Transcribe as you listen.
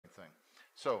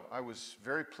So I was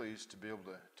very pleased to be able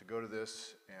to go to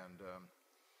this and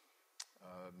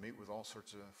meet with all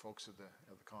sorts of folks at the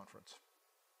conference.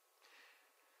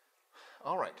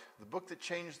 All right, the book that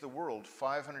changed the world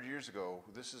 500 years ago.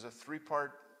 This is a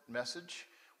three-part message.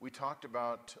 We talked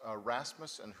about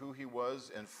Erasmus and who he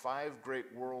was and 5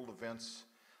 great world events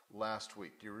last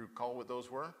week. Do you recall what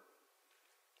those were?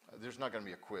 There's not going to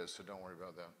be a quiz, so don't worry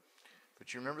about that.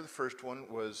 But you remember the first one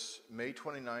was May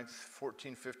 29th,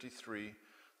 1453,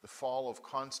 the fall of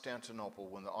Constantinople,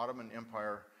 when the Ottoman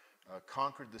Empire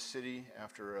conquered the city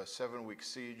after a 7-week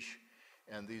siege.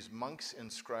 And these monks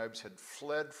and scribes had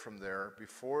fled from there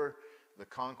before the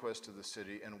conquest of the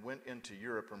city and went into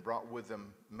Europe and brought with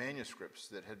them manuscripts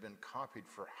that had been copied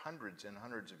for hundreds and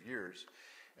hundreds of years.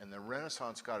 And the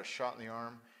Renaissance got a shot in the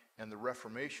arm, and the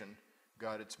Reformation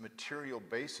got its material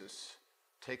basis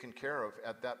taken care of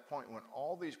at that point when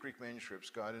all these Greek manuscripts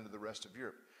got into the rest of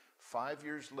Europe. 5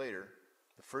 years later,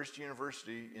 the first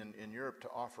university in Europe to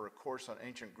offer a course on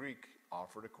ancient Greek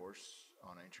offered a course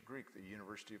on ancient Greek, the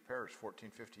University of Paris,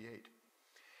 1458.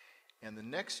 And the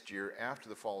next year, after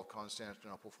the fall of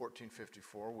Constantinople,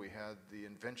 1454, we had the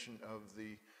invention of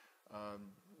the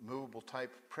movable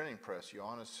type printing press,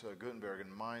 Johannes Gutenberg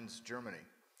in Mainz, Germany.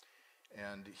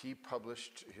 And he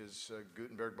published his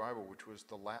Gutenberg Bible, which was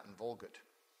the Latin Vulgate.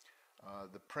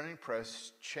 The printing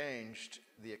press changed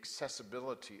the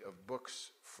accessibility of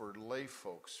books for lay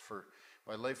folks.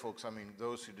 By lay folks, I mean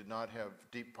those who did not have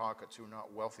deep pockets, who were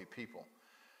not wealthy people.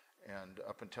 And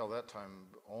up until that time,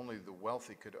 only the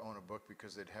wealthy could own a book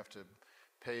because they'd have to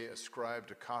pay a scribe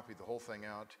to copy the whole thing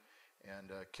out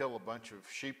and kill a bunch of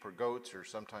sheep or goats or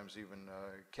sometimes even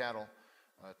cattle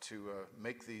to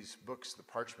make these books, the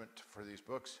parchment for these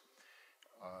books.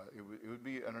 It would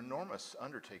be an enormous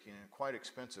undertaking and quite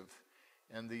expensive.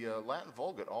 And the Latin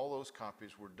Vulgate, all those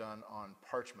copies were done on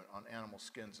parchment, on animal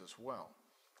skins as well.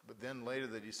 But then later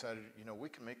they decided, we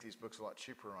can make these books a lot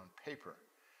cheaper on paper.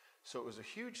 So it was a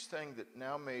huge thing that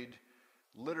now made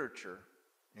literature,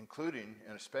 including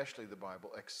and especially the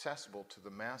Bible, accessible to the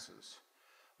masses.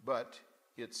 But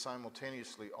it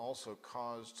simultaneously also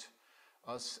caused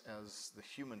us as the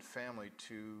human family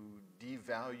to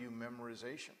devalue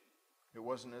memorization. It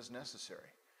wasn't as necessary.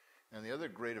 And the other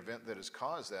great event that has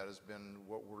caused that has been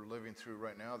what we're living through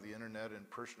right now, the internet and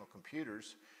personal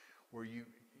computers, where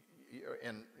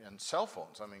and cell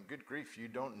phones. I mean, good grief, you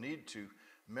don't need to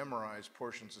memorize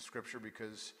portions of Scripture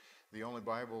because the only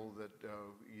Bible that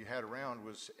you had around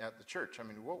was at the church. I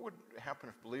mean, what would happen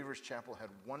if Believers Chapel had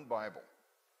one Bible,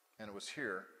 and it was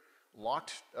here,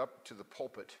 locked up to the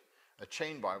pulpit? A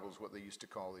chain Bible is what they used to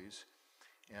call these,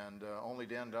 and only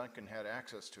Dan Duncan had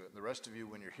access to it. The rest of you,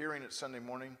 when you're hearing it Sunday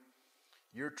morning,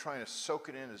 you're trying to soak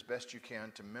it in as best you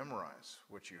can to memorize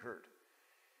what you heard.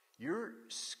 Your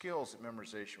skills at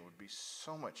memorization would be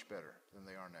so much better than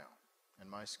they are now, and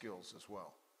my skills as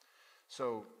well.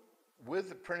 So with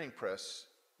the printing press,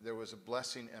 there was a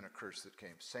blessing and a curse that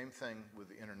came. Same thing with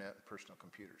the internet and personal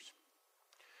computers.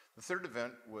 The third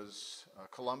event was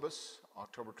Columbus,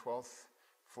 October 12th,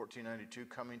 1492,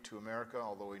 coming to America,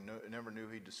 although he never knew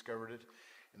he discovered it.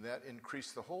 And that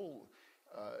increased the whole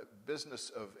business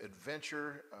of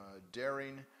adventure,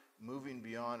 daring, moving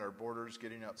beyond our borders,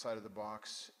 getting outside of the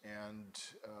box, and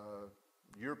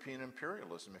European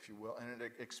imperialism, if you will. And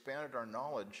it expanded our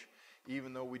knowledge,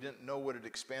 even though we didn't know what it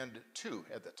expanded to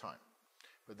at that time.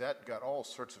 But that got all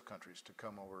sorts of countries to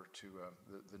come over to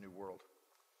the New World.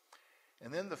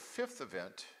 And then the fifth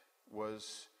event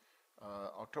was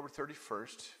October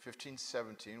 31st,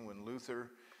 1517, when Luther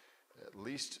at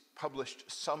least published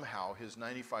somehow his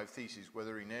 95 Theses.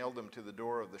 Whether he nailed them to the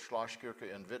door of the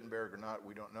Schlosskirche in Wittenberg or not,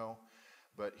 we don't know.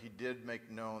 But he did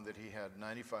make known that he had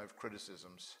 95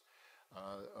 criticisms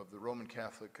of the Roman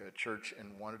Catholic Church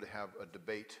and wanted to have a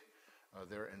debate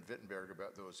there in Wittenberg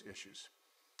about those issues.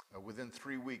 Within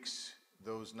 3 weeks,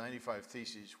 those 95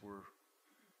 Theses were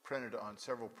printed on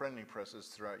several printing presses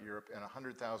throughout Europe, and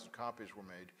 100,000 copies were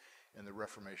made, and the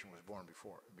Reformation was born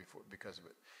because of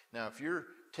it. Now, if you're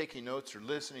taking notes or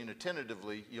listening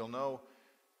attentively, you'll know,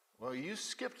 well, you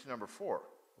skipped number 4.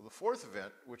 Well, the fourth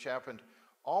event, which happened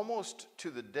almost to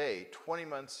the day, 20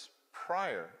 months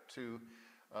prior to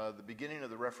the beginning of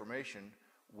the Reformation,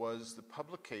 was the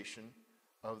publication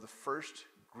of the first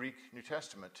Greek New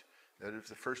Testament. That is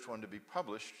the first one to be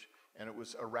published, and it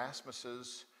was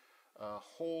Erasmus's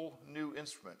whole new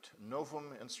instrument,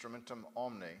 Novum Instrumentum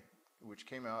Omne, which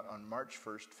came out on March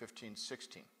 1st,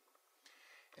 1516.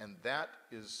 And that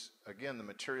is, again, the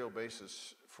material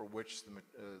basis for which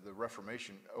the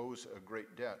Reformation owes a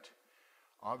great debt.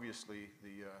 Obviously,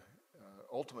 the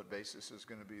ultimate basis is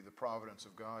going to be the providence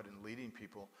of God in leading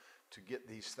people to get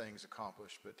these things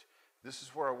accomplished. But this is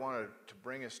where I wanted to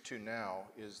bring us to now,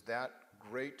 is that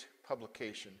great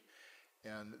publication.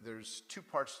 And there's two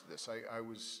parts to this. I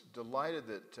was delighted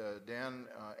that Dan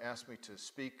asked me to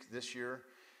speak this year,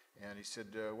 and he said,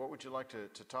 what would you like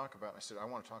to talk about? And I said, I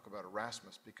want to talk about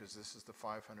Erasmus, because this is the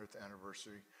 500th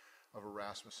anniversary of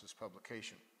Erasmus's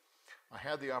publication. I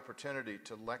had the opportunity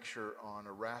to lecture on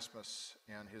Erasmus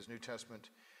and his New Testament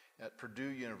at Purdue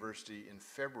University in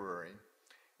February,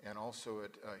 and also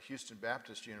at Houston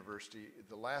Baptist University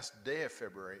the last day of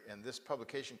February, and this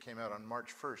publication came out on March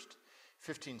 1st,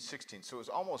 1516. So it was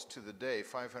almost to the day,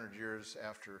 500 years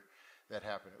after that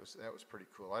happened. That was pretty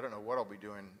cool. I don't know what I'll be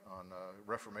doing on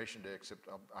Reformation Day, except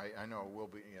I know I will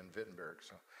be in Wittenberg.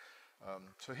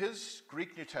 So his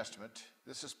Greek New Testament,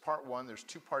 this is part one. There's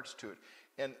two parts to it.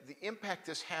 And the impact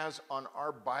this has on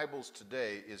our Bibles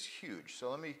today is huge.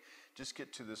 So let me just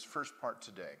get to this first part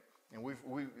today. And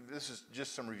this is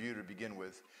just some review to begin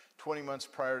with. 20 months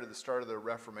prior to the start of the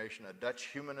Reformation, a Dutch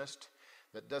humanist,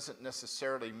 that doesn't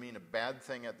necessarily mean a bad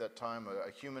thing at that time.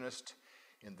 A humanist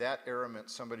in that era meant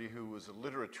somebody who was a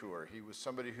literateur. He was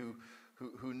somebody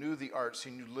who knew the arts,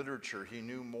 he knew literature, he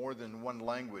knew more than one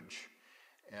language,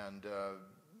 and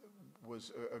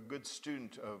was a good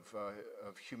student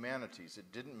of humanities.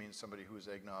 It didn't mean somebody who was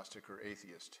agnostic or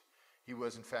atheist. He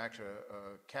was, in fact,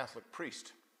 a Catholic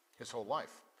priest his whole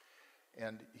life.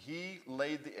 And he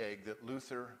laid the egg that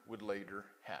Luther would later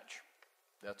hatch.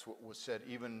 That's what was said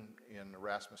even in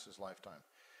Erasmus's lifetime.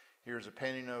 Here's a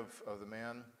painting of the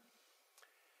man.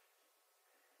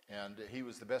 And he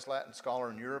was the best Latin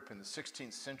scholar in Europe in the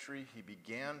 16th century. He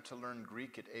began to learn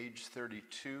Greek at age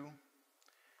 32.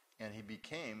 And he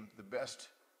became the best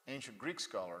ancient Greek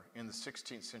scholar in the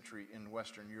 16th century in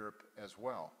Western Europe as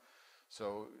well.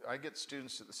 So I get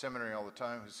students at the seminary all the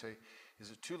time who say, is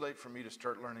it too late for me to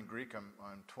start learning Greek?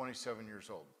 I'm 27 years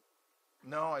old.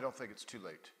 No, I don't think it's too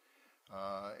late.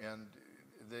 And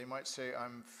they might say,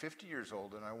 I'm 50 years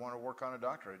old and I want to work on a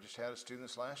doctorate. I just had a student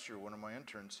this last year, one of my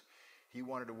interns. He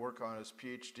wanted to work on his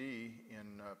PhD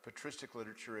in patristic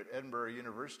literature at Edinburgh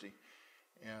University.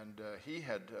 And he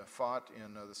had fought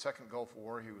in the Second Gulf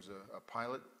War. He was a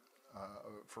pilot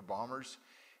for bombers.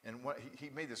 And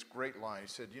he made this great line. He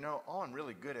said, all I'm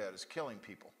really good at is killing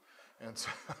people. And so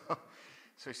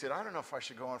he said, I don't know if I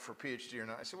should go on for a PhD or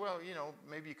not. I said, well,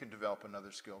 maybe you can develop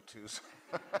another skill too.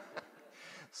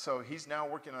 So he's now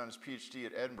working on his PhD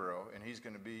at Edinburgh, and he's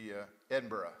going to be,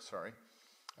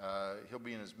 he'll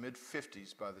be in his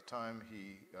mid-50s by the time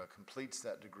he completes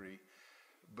that degree.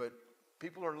 But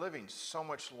people are living so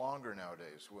much longer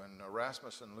nowadays. When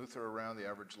Erasmus and Luther were around, the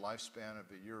average lifespan of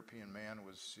a European man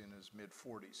was in his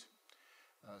mid-40s.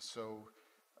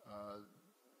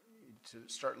 To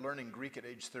start learning Greek at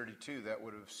age 32, that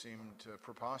would have seemed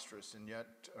preposterous, and yet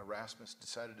Erasmus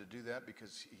decided to do that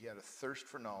because he had a thirst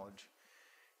for knowledge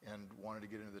and wanted to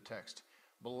get into the text.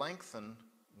 Melanchthon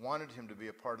wanted him to be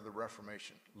a part of the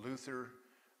Reformation. Luther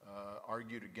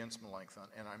argued against Melanchthon,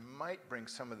 and I might bring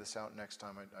some of this out next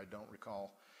time. I don't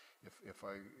recall if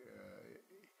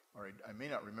I may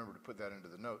not remember to put that into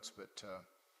the notes, but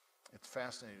it's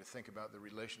fascinating to think about the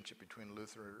relationship between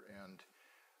Luther and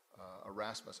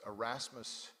Erasmus.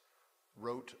 Erasmus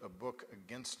wrote a book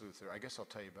against Luther. I guess I'll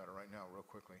tell you about it right now real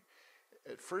quickly.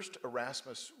 At first,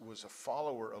 Erasmus was a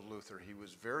follower of Luther. He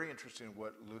was very interested in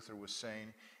what Luther was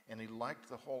saying, and he liked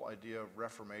the whole idea of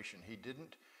Reformation. He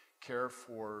didn't care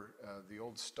for the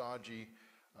old stodgy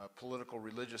political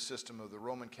religious system of the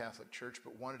Roman Catholic Church,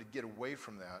 but wanted to get away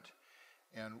from that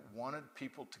and wanted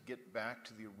people to get back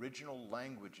to the original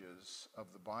languages of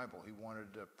the Bible. He wanted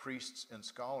priests and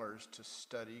scholars to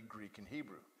study Greek and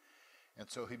Hebrew. And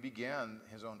so he began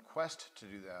his own quest to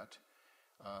do that.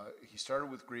 He started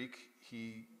with Greek.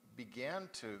 He began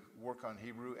to work on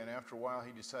Hebrew, and after a while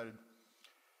he decided,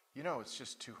 it's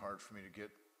just too hard for me to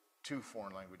get two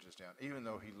foreign languages down. Even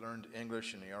though he learned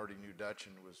English and he already knew Dutch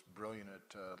and was brilliant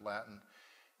at Latin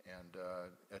and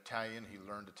Italian. He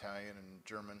learned Italian and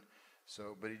German.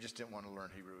 But he just didn't want to learn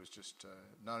Hebrew. It was just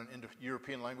not an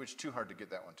Indo-European language, too hard to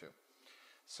get that one too.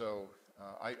 So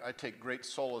I take great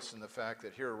solace in the fact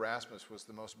that here Erasmus was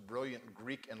the most brilliant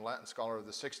Greek and Latin scholar of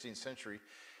the 16th century,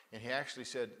 and he actually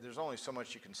said, there's only so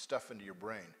much you can stuff into your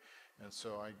brain. And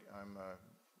so I'm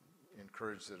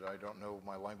encouraged that I don't know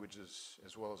my languages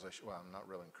as well as I should. Well, I'm not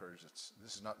really encouraged.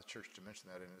 This is not the church to mention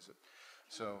that in, is it?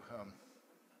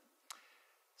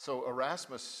 So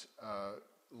Erasmus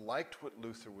liked what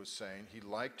Luther was saying. He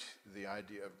liked the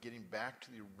idea of getting back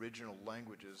to the original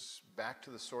languages, back to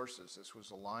the sources. This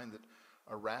was a line that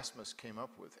Erasmus came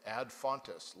up with, ad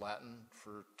fontes, Latin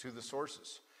for to the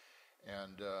sources.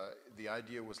 And the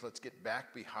idea was, let's get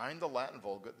back behind the Latin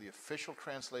Vulgate, the official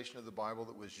translation of the Bible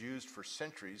that was used for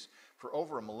centuries, for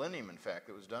over a millennium, in fact.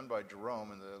 It was done by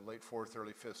Jerome in the late 4th,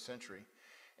 early 5th century.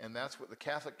 And that's what the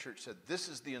Catholic Church said, this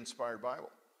is the inspired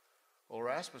Bible. Well,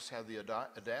 Erasmus had the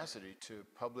audacity to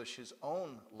publish his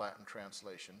own Latin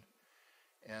translation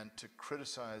and to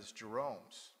criticize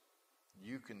Jerome's.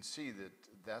 You can see that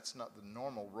that's not the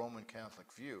normal Roman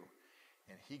Catholic view.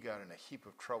 And he got in a heap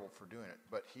of trouble for doing it.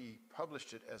 But he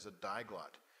published it as a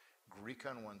diglot, Greek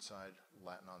on one side,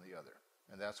 Latin on the other.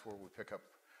 And that's where we pick up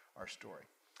our story.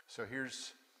 So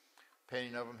here's a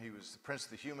painting of him. He was the Prince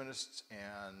of the Humanists,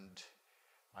 and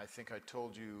I think I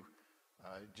told you,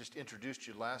 just introduced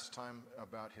you last time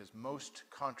about his most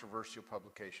controversial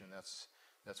publication. That's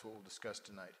what we'll discuss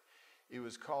tonight. It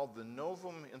was called the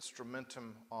Novum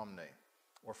Instrumentum Omne,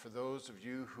 or for those of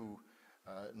you who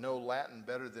know Latin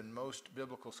better than most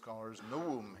biblical scholars,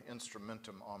 Novum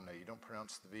Instrumentum Omne. You don't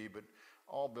pronounce the V, but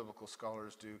all biblical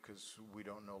scholars do because we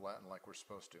don't know Latin like we're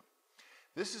supposed to.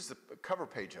 This is the cover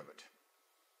page of it.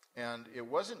 And it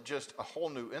wasn't just a whole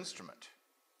new instrument,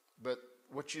 but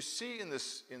what you see in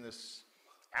this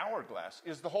hourglass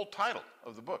is the whole title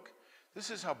of the book. This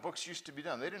is how books used to be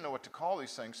done. They didn't know what to call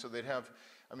these things, so they'd have,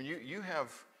 you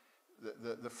have,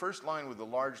 the first line with the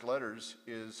large letters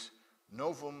is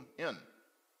Novum In.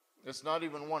 It's not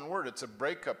even one word, it's a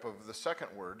breakup of the second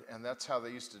word, and that's how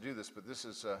they used to do this. But this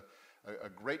is a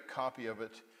great copy of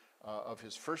it, of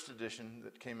his first edition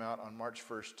that came out on March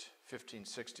 1st,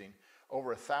 1516, over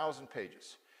 1,000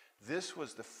 pages. This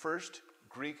was the first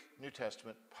Greek New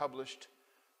Testament published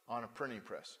on a printing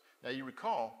press. Now you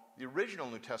recall, the original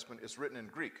New Testament is written in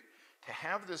Greek. To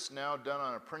have this now done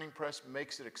on a printing press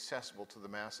makes it accessible to the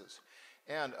masses.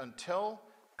 And until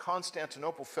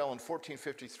Constantinople fell in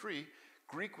 1453,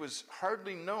 Greek was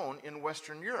hardly known in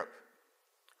Western Europe.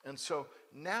 And so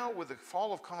now with the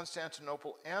fall of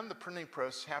Constantinople and the printing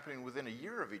press happening within a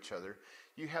year of each other,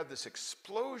 you have this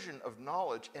explosion of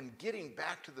knowledge and getting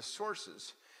back to the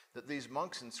sources that these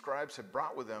monks and scribes had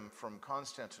brought with them from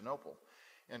Constantinople.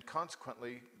 And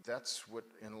consequently, that's what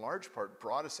in large part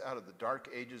brought us out of the Dark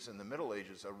Ages and the Middle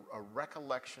Ages, a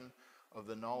recollection of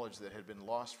the knowledge that had been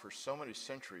lost for so many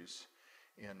centuries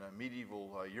in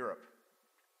medieval Europe.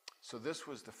 So this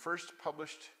was the first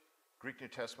published Greek New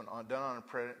Testament done on a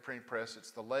printing press.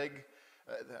 It's the egg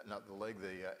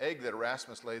that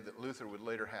Erasmus laid that Luther would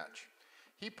later hatch.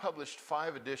 He published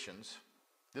 5 editions.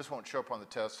 This won't show up on the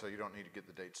test, so you don't need to get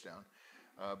the dates down.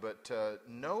 But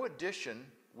no edition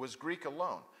was Greek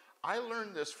alone. I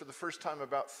learned this for the first time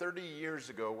about 30 years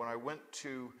ago when I went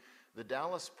to the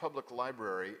Dallas Public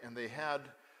Library, and they had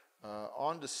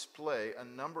on display a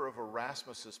number of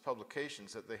Erasmus's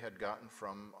publications that they had gotten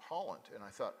from Holland. And I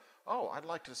thought, oh, I'd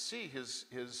like to see his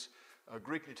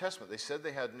Greek New Testament. They said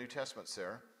they had New Testaments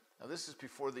there. Now this is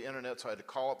before the internet, so I had to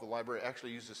call up the library. I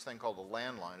actually used this thing called a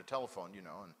landline, a telephone,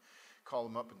 and call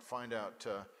them up and find out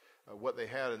what they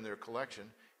had in their collection.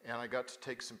 And I got to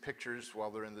take some pictures while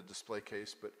they're in the display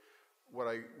case. But what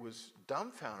I was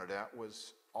dumbfounded at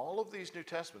was all of these New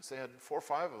Testaments, they had 4 or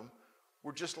 5 of them,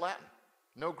 were just Latin.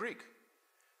 No Greek.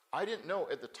 I didn't know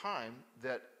at the time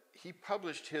that he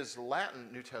published his Latin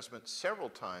New Testament several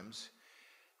times,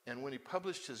 and when he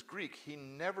published his Greek, he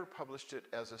never published it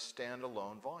as a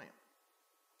standalone volume.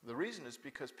 The reason is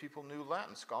because people knew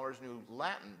Latin. Scholars knew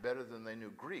Latin better than they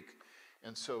knew Greek.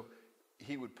 And so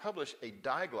he would publish a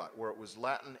diglot where it was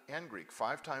Latin and Greek.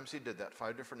 5 times he did that,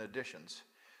 5 different editions,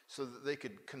 so that they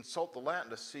could consult the Latin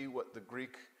to see what the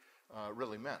Greek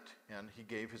really meant. And he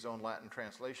gave his own Latin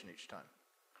translation each time.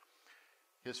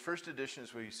 His first edition,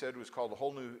 as we said, was called A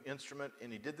Whole New Instrument,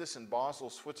 and he did this in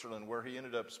Basel, Switzerland, where he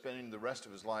ended up spending the rest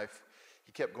of his life.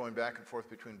 He kept going back and forth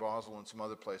between Basel and some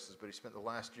other places, but he spent the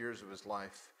last years of his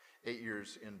life, 8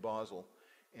 years, in Basel.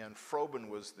 And Froben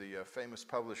was the famous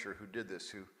publisher who did this,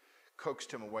 who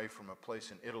coaxed him away from a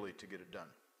place in Italy to get it done.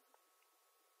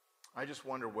 I just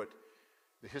wonder what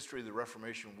the history of the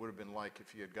Reformation would have been like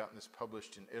if he had gotten this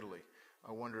published in Italy.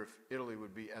 I wonder if Italy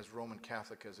would be as Roman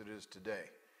Catholic as it is today,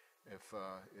 if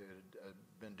it had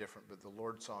been different. But the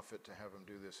Lord saw fit to have him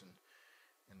do this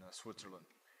in Switzerland.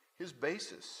 His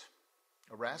basis,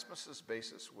 Erasmus's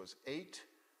basis, was 8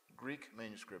 Greek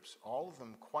manuscripts, all of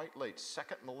them quite late,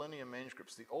 2nd millennium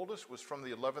manuscripts. The oldest was from the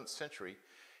 11th century,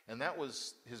 and that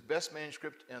was his best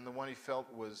manuscript and the one he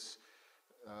felt was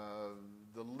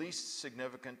the least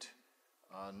significant,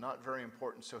 not very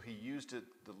important, so he used it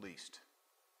the least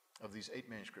of these 8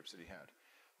 manuscripts that he had.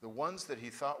 The ones that he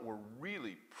thought were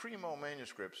really primo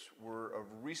manuscripts were of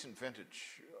recent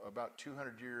vintage, about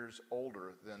 200 years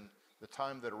older than the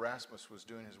time that Erasmus was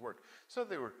doing his work. So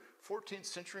they were 14th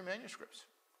century manuscripts.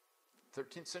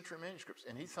 13th century manuscripts,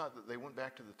 and he thought that they went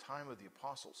back to the time of the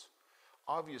apostles.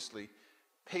 Obviously,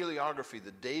 paleography,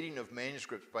 the dating of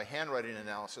manuscripts by handwriting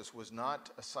analysis, was not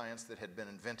a science that had been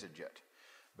invented yet.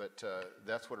 But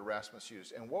that's what Erasmus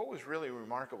used. And what was really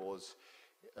remarkable is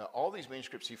all these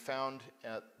manuscripts he found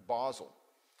at Basel.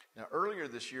 Now, earlier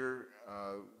this year,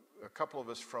 a couple of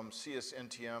us from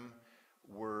CSNTM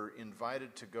were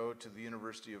invited to go to the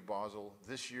University of Basel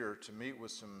this year to meet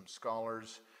with some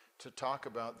scholars to talk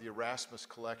about the Erasmus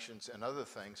collections and other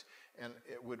things. And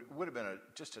it would have been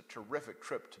just a terrific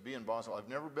trip to be in Basel. I've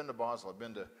never been to Basel. I've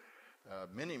been to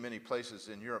many, many places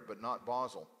in Europe, but not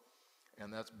Basel.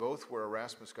 And that's both where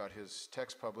Erasmus got his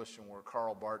text published and where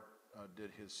Karl Barth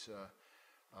did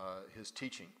his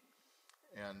teaching.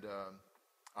 And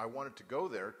I wanted to go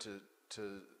there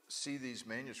to see these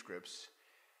manuscripts,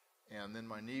 and then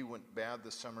my knee went bad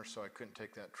this summer, so I couldn't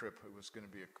take that trip. It was going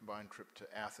to be a combined trip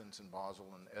to Athens and Basel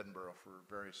and Edinburgh for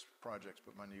various projects,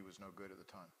 but my knee was no good at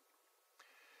the time.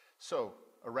 So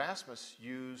Erasmus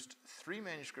used 3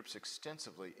 manuscripts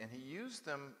extensively, and he used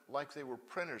them like they were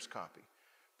printer's copy.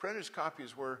 Printer's copy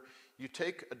is where you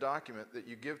take a document that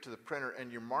you give to the printer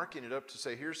and you're marking it up to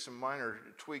say, here's some minor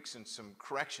tweaks and some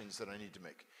corrections that I need to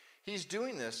make. He's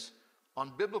doing this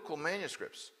on biblical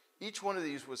manuscripts. Each one of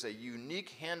these was a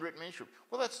unique handwritten manuscript.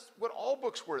 Well, that's what all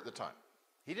books were at the time.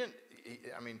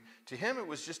 To him it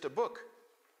was just a book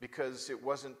because it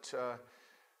wasn't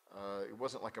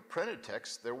like a printed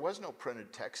text. There was no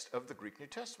printed text of the Greek New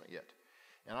Testament yet.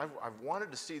 And I've wanted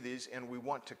to see these, and we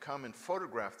want to come and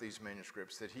photograph these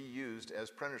manuscripts that he used as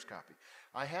printer's copy.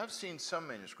 I have seen some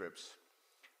manuscripts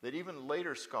that even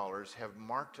later scholars have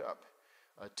marked up.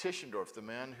 Tischendorf,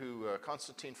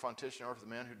 Constantine von Tischendorf, the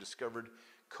man who discovered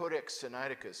Codex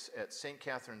Sinaiticus at St.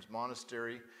 Catherine's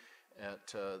Monastery at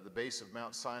the base of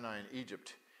Mount Sinai in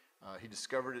Egypt. He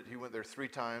discovered it. He went there 3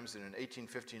 times, and in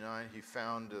 1859 he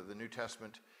found the New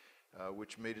Testament,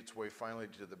 which made its way finally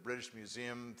to the British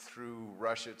Museum through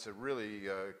Russia. It's a really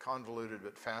convoluted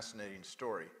but fascinating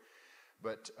story.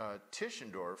 But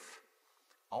Tischendorf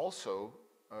also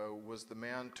was the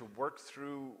man to work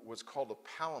through what's called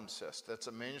a palimpsest. That's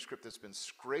a manuscript that's been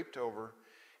scraped over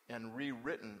and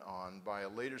rewritten on by a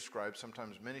later scribe,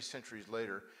 sometimes many centuries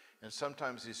later, and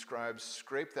sometimes these scribes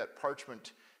scrape that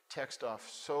parchment text off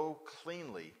so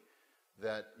cleanly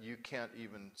that you can't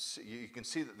even see. You can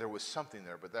see that there was something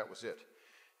there, but that was it.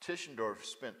 Tischendorf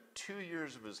spent 2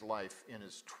 years of his life in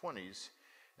his 20s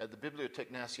at the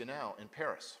Bibliothèque Nationale in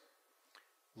Paris,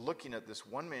 looking at this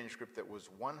one manuscript that was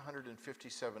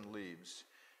 157 leaves,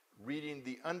 reading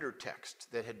the undertext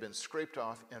that had been scraped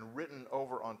off and written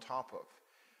over on top of.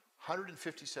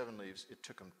 157 leaves. It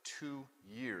took him 2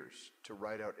 years to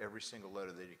write out every single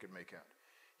letter that he could make out.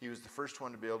 He was the first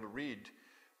one to be able to read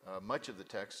much of the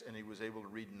text, and he was able to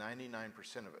read 99%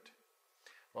 of it.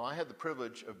 Well, I had the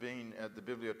privilege of being at the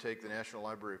Bibliothèque, the National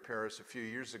Library of Paris, a few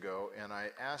years ago, and I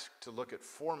asked to look at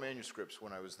 4 manuscripts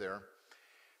when I was there.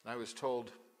 And I was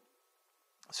told,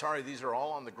 sorry, these are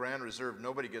all on the Grand Reserve.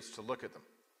 Nobody gets to look at them.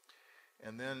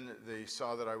 And then they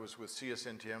saw that I was with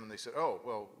CSNTM, and they said, oh,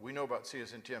 well, we know about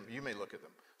CSNTM. You may look at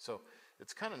them. So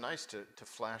it's kind of nice to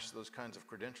flash those kinds of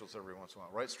credentials every once in a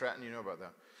while. Right, Stratton? You know about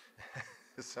that.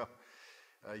 So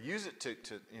use it to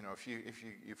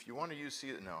if you want to use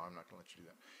CS. No, I'm not going to let you do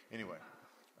that. Anyway,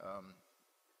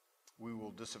 we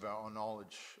will disavow all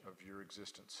knowledge of your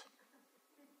existence.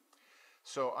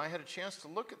 So I had a chance to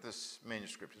look at this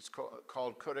manuscript. It's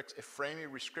called Codex Ephraemi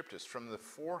Rescriptus from the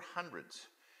 400s.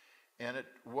 And it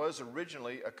was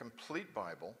originally a complete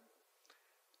Bible.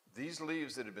 These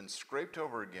leaves that had been scraped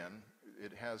over again,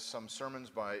 it has some sermons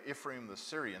by Ephraim the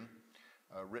Syrian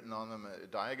written on them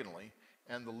diagonally.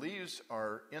 And the leaves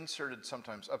are inserted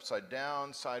sometimes upside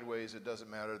down, sideways, it doesn't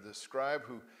matter. The scribe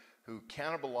who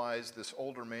cannibalized this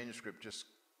older manuscript just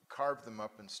carved them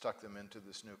up and stuck them into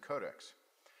this new codex.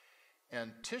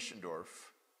 And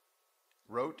Tischendorf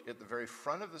wrote at the very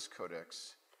front of this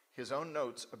codex his own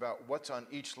notes about what's on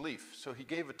each leaf. So he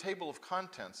gave a table of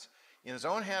contents in his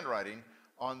own handwriting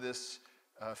on this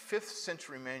 5th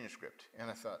century manuscript. And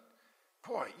I thought,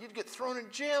 boy, you'd get thrown in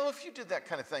jail if you did that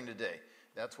kind of thing today.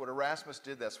 That's what Erasmus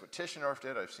did. That's what Tischendorf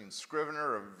did. I've seen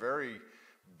Scrivener, a very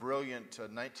brilliant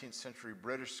 19th century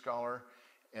British scholar,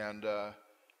 and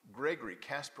Gregory,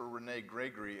 Caspar René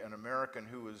Gregory, an American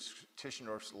who was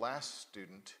Tischendorf's last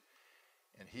student,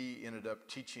 and he ended up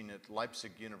teaching at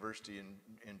Leipzig University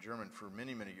in German for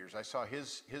many, many years. I saw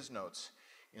his notes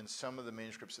in some of the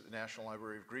manuscripts at the National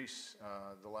Library of Greece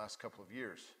the last couple of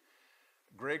years.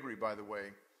 Gregory, by the way,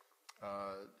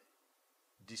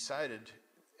 decided,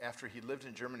 after he lived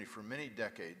in Germany for many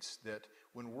decades, that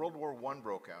when World War I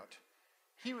broke out,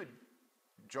 he would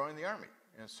join the army.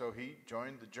 And so he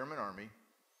joined the German army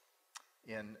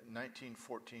in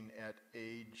 1914 at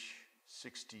age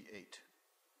 68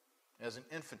 as an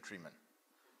infantryman.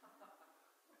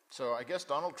 So I guess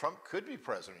Donald Trump could be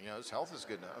president. His health is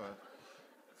good now.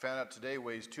 Found out today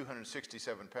weighs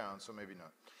 267 pounds, so maybe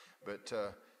not. But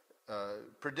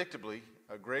predictably,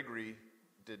 Gregory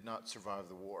did not survive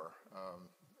the war.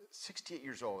 68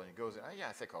 years old, and he goes, yeah,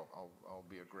 I think I'll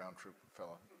be a ground troop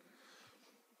fellow.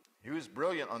 He was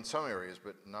brilliant on some areas,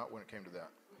 but not when it came to that.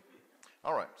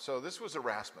 All right, so this was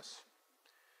Erasmus.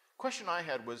 Question I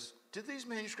had was, did these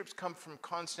manuscripts come from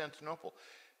Constantinople?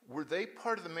 Were they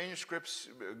part of the manuscripts,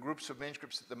 groups of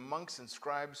manuscripts that the monks and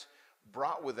scribes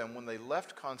brought with them when they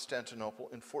left Constantinople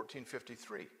in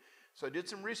 1453? So I did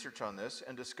some research on this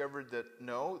and discovered that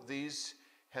no, these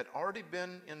had already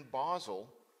been in Basel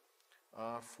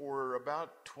for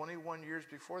about 21 years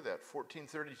before that.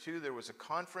 1432, there was a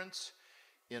conference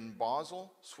in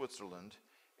Basel, Switzerland,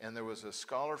 and there was a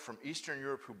scholar from Eastern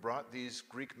Europe who brought these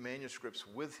Greek manuscripts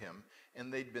with him,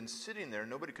 and they'd been sitting there.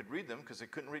 Nobody could read them because they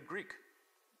couldn't read Greek.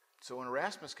 So when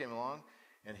Erasmus came along,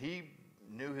 and he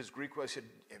knew his Greek well, he said,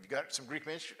 have you got some Greek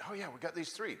manuscripts? Oh yeah, we got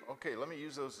these 3. Okay, let me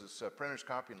use those as printer's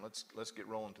copy, and let's get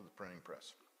rolling to the printing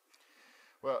press.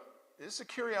 Well, there's a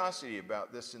curiosity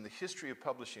about this in the history of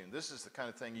publishing. This is the kind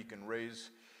of thing you can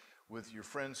raise with your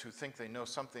friends who think they know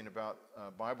something about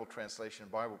Bible translation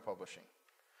and Bible publishing.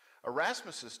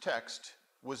 Erasmus's text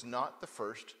was not the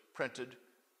first printed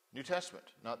New Testament,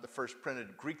 not the first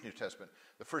printed Greek New Testament.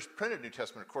 The first printed New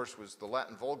Testament, of course, was the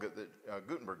Latin Vulgate that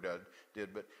Gutenberg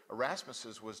did, but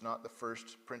Erasmus's was not the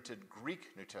first printed Greek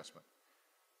New Testament.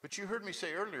 But you heard me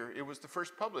say earlier, it was the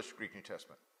first published Greek New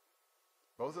Testament.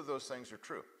 Both of those things are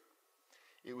true.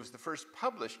 It was the first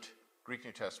published Greek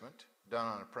New Testament done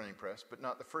on a printing press, but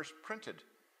not the first printed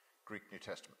Greek New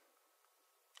Testament.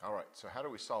 All right, so how do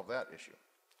we solve that issue?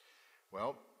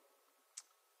 Well,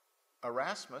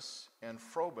 Erasmus and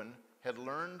Froben had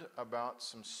learned about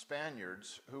some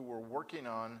Spaniards who were working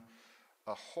on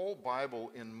a whole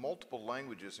Bible in multiple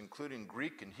languages, including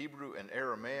Greek and Hebrew and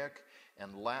Aramaic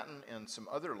and Latin and some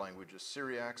other languages,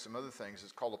 Syriac, some other things.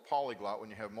 It's called a polyglot when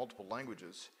you have multiple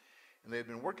languages. And they had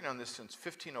been working on this since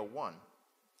 1501.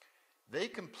 They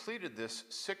completed this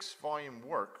 6-volume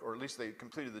work, or at least they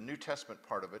completed the New Testament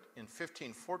part of it, in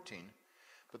 1514,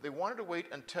 but they wanted to wait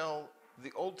until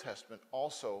the Old Testament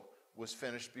also was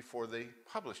finished before they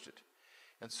published it.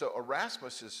 And so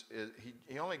Erasmus,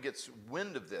 he only gets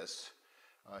wind of this.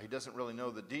 He doesn't really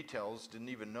know the details, didn't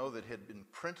even know that it had been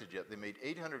printed yet. They made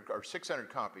 800 or 600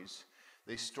 copies.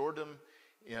 They stored them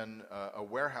in a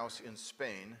warehouse in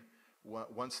Spain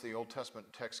once the Old Testament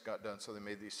text got done. So they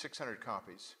made these 600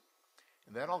 copies.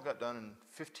 And that all got done in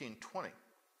 1520.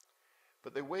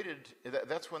 But they waited,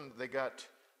 that's when they got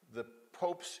the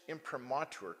Pope's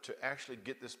imprimatur to actually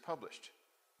get this published.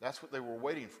 That's what they were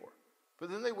waiting for.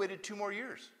 But then they waited 2 more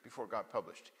years before it got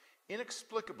published.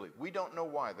 Inexplicably, we don't know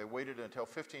why. They waited until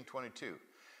 1522.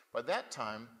 By that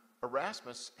time,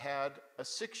 Erasmus had a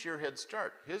 6-year head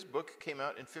start. His book came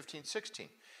out in 1516.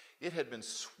 It had been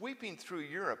sweeping through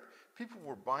Europe. People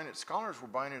were buying it. Scholars were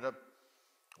buying it up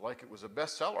like it was a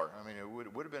bestseller. I mean, it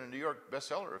would have been a New York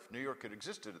bestseller if New York had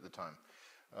existed at the time.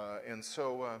 And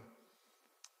so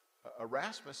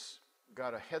Erasmus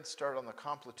got a head start on the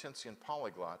Complutensian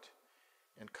polyglot,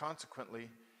 and consequently,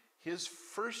 his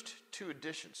first 2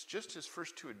 editions, just his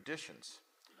first 2 editions,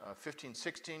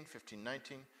 1516,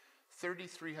 1519,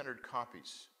 3,300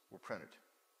 copies were printed.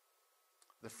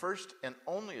 The first and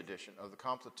only edition of the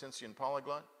Complutensian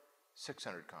polyglot,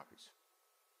 600 copies.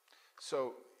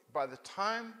 So by the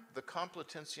time the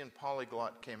Complutensian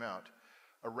polyglot came out,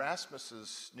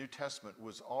 Erasmus's New Testament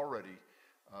was already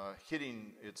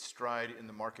hitting its stride in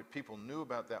the market. People knew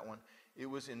about that one. It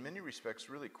was in many respects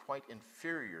really quite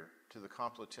inferior to the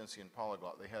Complutensian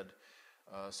polyglot. They had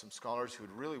some scholars who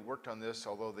had really worked on this,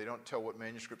 although they don't tell what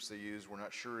manuscripts they used. We're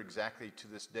not sure exactly to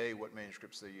this day what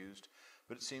manuscripts they used,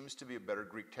 but it seems to be a better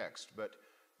Greek text. But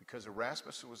because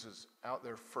Erasmus was out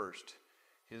there first,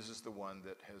 his is the one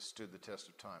that has stood the test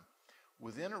of time.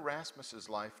 Within Erasmus's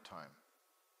lifetime,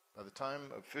 by the time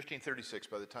of 1536,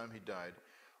 by the time he died,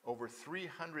 over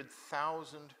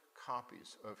 300,000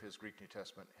 copies of his Greek New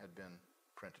Testament had been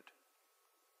printed.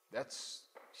 That's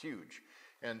huge.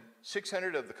 And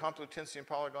 600 of the Complutensian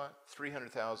polyglot,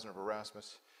 300,000 of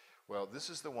Erasmus. Well, this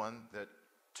is the one that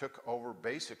took over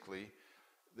basically,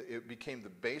 it became the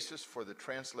basis for the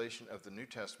translation of the New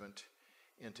Testament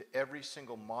into every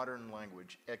single modern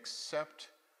language except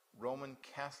Roman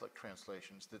Catholic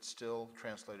translations that still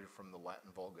translated from the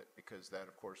Latin Vulgate, because that,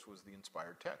 of course, was the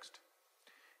inspired text.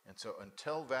 And so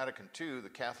until Vatican II, the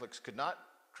Catholics could not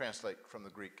translate from the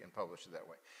Greek and publish it that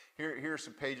way. Here are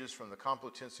some pages from the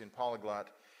Complutensian Polyglot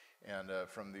and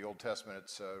from the Old Testament.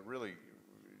 It's really,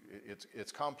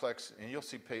 it's complex, and you'll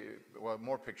see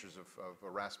more pictures of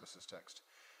Erasmus's text.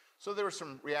 So there were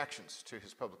some reactions to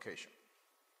his publication.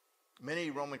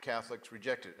 Many Roman Catholics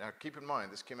rejected it. Now keep in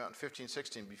mind, this came out in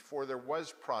 1516 before there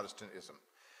was Protestantism.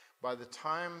 By the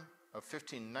time of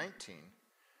 1519,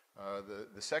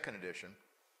 the second edition,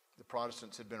 the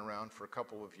Protestants had been around for a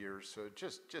couple of years, so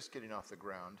just getting off the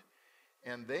ground.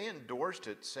 And they endorsed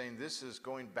it, saying this is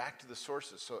going back to the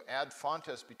sources. So ad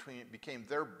fontes became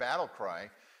their battle cry,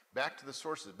 back to the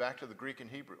sources, back to the Greek and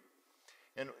Hebrew.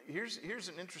 And here's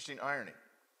an interesting irony.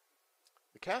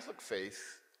 The Catholic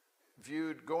faith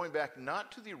viewed going back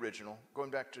not to the original,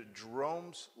 going back to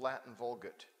Jerome's Latin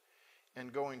Vulgate,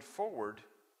 and going forward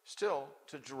still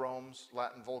to Jerome's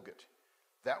Latin Vulgate.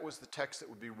 That was the text that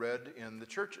would be read in the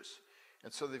churches.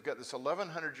 And so they've got this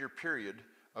 1100-year period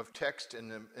of text in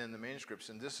the manuscripts,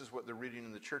 and this is what they're reading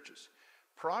in the churches.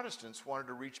 Protestants wanted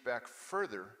to reach back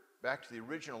further, back to the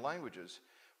original languages,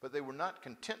 but they were not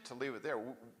content to leave it there.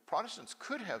 Protestants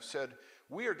could have said,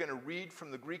 we are going to read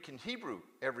from the Greek and Hebrew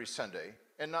every Sunday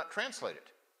and not translate it,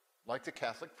 like the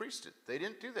Catholic priests did. They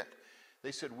didn't do that.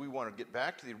 They said, we want to get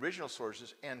back to the original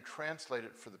sources and translate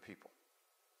it for the people.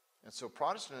 And so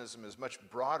Protestantism is much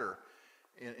broader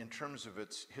in terms of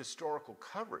its historical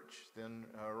coverage than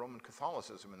Roman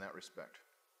Catholicism in that respect.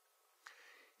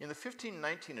 In the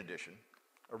 1519 edition,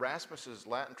 Erasmus's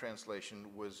Latin translation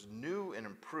was new and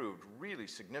improved really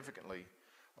significantly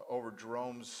over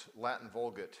Jerome's Latin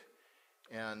Vulgate.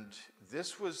 And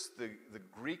this was the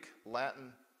Greek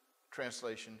Latin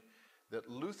translation that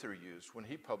Luther used when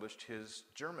he published his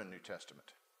German New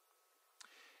Testament.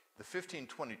 The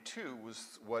 1522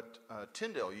 was what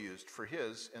Tyndale used for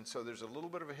his, and so there's a little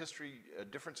bit of a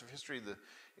difference of history,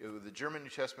 the German New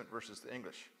Testament versus the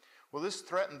English. Well, this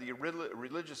threatened the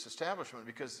religious establishment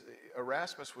because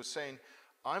Erasmus was saying,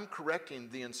 I'm correcting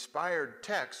the inspired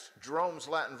text, Jerome's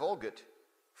Latin Vulgate,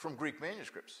 from Greek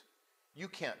manuscripts. You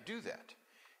can't do that.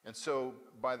 And so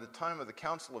by the time of the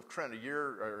Council of Trent,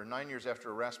 9 years after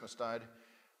Erasmus died,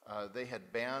 they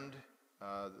had banned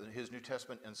his New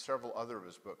Testament and several other of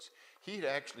his books. He had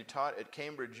actually taught at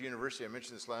Cambridge University. I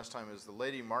mentioned this last time as the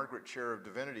Lady Margaret Chair of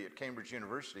Divinity at Cambridge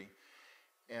University.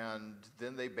 And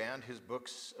then they banned his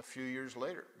books a few years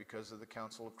later because of the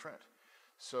Council of Trent.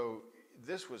 So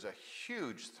this was a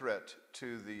huge threat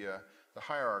to the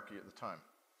hierarchy at the time.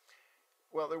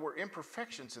 Well, there were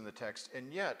imperfections in the text,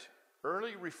 and yet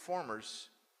early reformers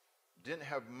didn't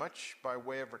have much by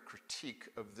way of a critique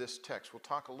of this text. We'll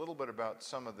talk a little bit about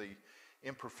some of the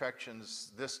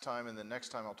imperfections this time, and the next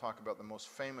time I'll talk about the most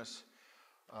famous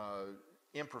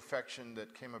imperfection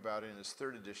that came about in his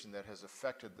third edition that has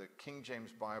affected the King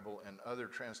James Bible and other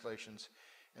translations,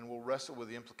 and we'll wrestle with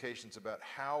the implications about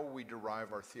how we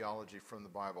derive our theology from the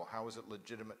Bible. How is it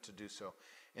legitimate to do so?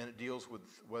 And it deals with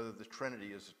whether the Trinity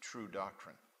is a true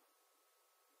doctrine.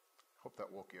 Hope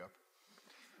that woke you up.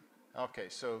 Okay,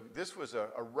 so this was a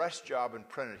rush job in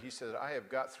printed. He said, I have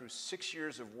got through 6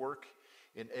 years of work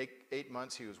in 8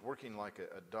 months. He was working like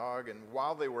a dog, and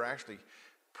while they were actually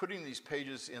putting these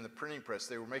pages in the printing press,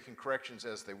 they were making corrections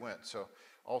as they went, so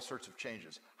all sorts of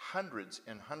changes. Hundreds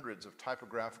and hundreds of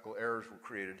typographical errors were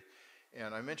created,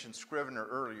 and I mentioned Scrivener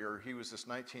earlier. He was this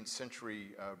 19th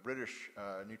century British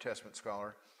New Testament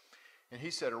scholar, and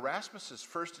he said, Erasmus's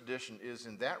first edition is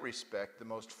in that respect the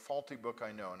most faulty book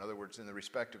I know. In other words, in the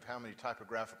respect of how many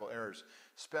typographical errors,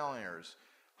 spelling errors,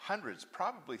 hundreds,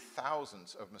 probably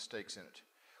thousands of mistakes in it.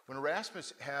 When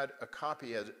Erasmus had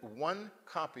one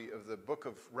copy of the book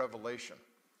of Revelation,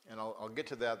 and I'll get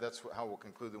to that, that's how we'll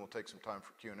conclude, then we'll take some time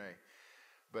for Q&A.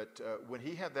 But when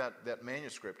he had that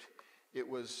manuscript, it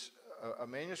was a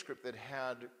manuscript that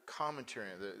had commentary.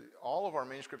 All of our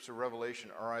manuscripts of Revelation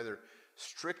are either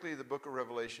strictly the book of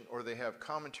Revelation or they have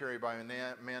commentary by a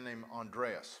man named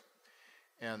Andreas.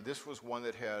 And this was one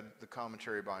that had the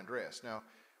commentary by Andreas. Now,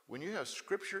 when you have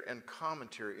scripture and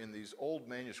commentary in these old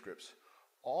manuscripts,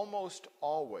 almost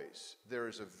always there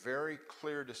is a very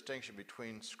clear distinction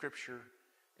between scripture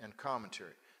and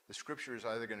commentary. The scripture is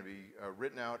either going to be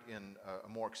written out in a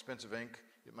more expensive ink.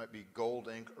 It might be gold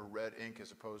ink or red ink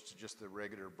as opposed to just the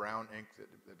regular brown ink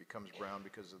that becomes brown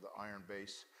because of the iron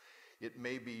base. It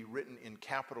may be written in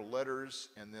capital letters,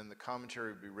 and then the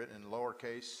commentary would be written in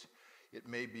lowercase. It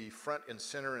may be front and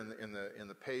center in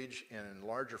the page and in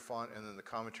larger font, and then the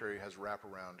commentary has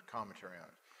wraparound commentary on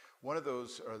it. One of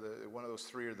those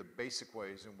three are the basic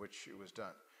ways in which it was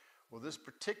done. Well, this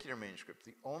particular manuscript,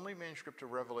 the only manuscript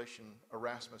of Revelation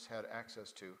Erasmus had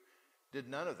access to, did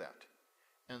none of that.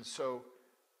 And so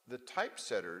the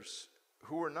typesetters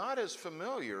who were not as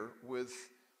familiar with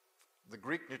the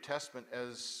Greek New Testament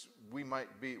as we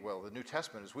might be, well, the New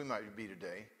Testament as we might be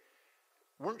today,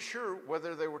 weren't sure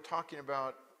whether they were talking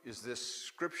about, is this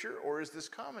scripture or is this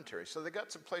commentary? So they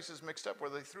got some places mixed up where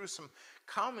they threw some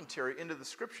commentary into the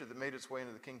scripture that made its way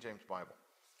into the King James Bible.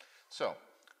 So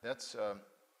that's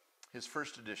his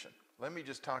first edition. Let me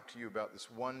just talk to you about this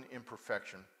one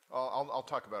imperfection. I'll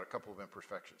talk about a couple of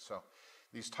imperfections. So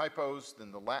these typos,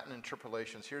 then the Latin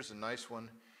interpolations. Here's a nice one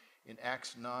in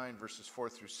Acts 9, verses 4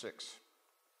 through 6.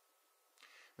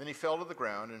 Then he fell to the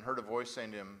ground and heard a voice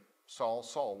saying to him, Saul,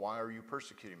 Saul, why are you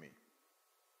persecuting me?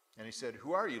 And he said,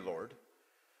 Who are you, Lord?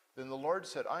 Then the Lord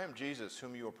said, I am Jesus,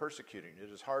 whom you are persecuting. It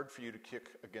is hard for you to kick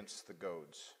against the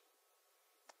goads.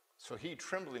 So he,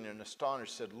 trembling and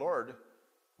astonished, said, Lord,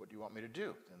 what do you want me to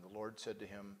do? And the Lord said to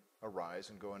him, Arise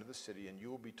and go into the city, and you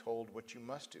will be told what you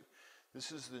must do.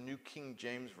 This is the New King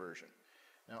James Version.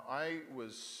 Now, I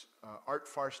was Art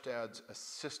Farstad's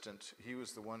assistant. He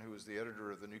was the one who was the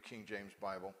editor of the New King James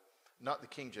Bible. Not the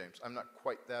King James. I'm not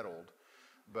quite that old.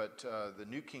 But the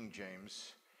New King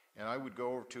James. And I would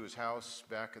go over to his house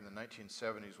back in the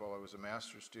 1970s while I was a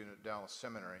master's student at Dallas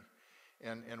Seminary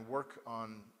and work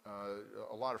on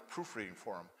a lot of proofreading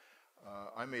for him.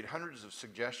 I made hundreds of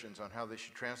suggestions on how they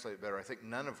should translate better, I think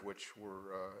none of which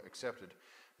were accepted.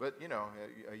 But, you know,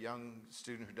 a young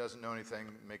student who doesn't know anything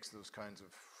makes those kinds of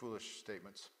foolish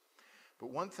statements. But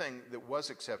one thing that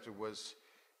was accepted was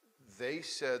they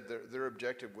said their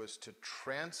objective was to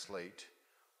translate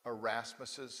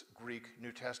Erasmus's Greek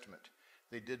New Testament.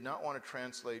 They did not want to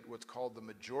translate what's called the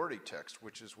majority text,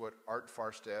 which is what Art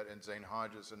Farstad and Zane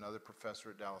Hodges, another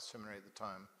professor at Dallas Seminary at the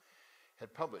time,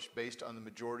 had published based on the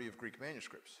majority of Greek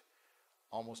manuscripts.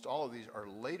 Almost all of these are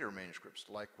later manuscripts,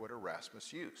 like what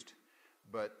Erasmus used.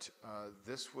 But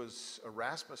this was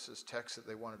Erasmus's text that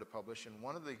they wanted to publish, and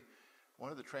one of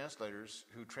the translators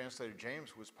who translated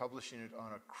James was publishing it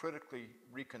on a critically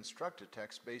reconstructed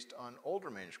text based on older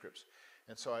manuscripts.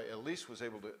 And so I at least was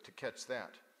able to catch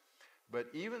that. But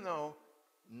even though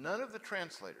none of the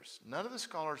translators, none of the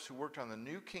scholars who worked on the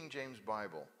New King James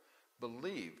Bible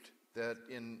believed that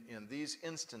in these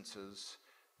instances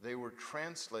they were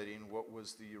translating what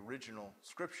was the original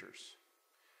scriptures,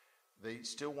 they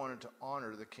still wanted to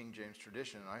honor the King James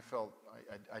tradition. And I felt,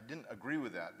 I didn't agree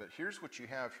with that, but here's what you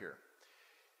have here.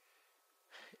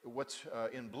 What's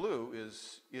in blue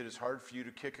is, it is hard for you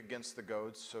to kick against the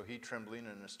goads. So he, trembling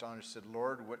and astonished, said,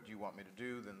 Lord, what do you want me to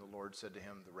do? Then the Lord said to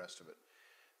him the rest of it.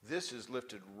 This is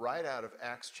lifted right out of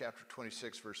Acts chapter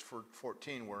 26, verse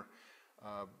 14, where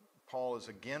Paul is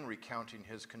again recounting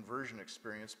his conversion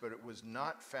experience, but it was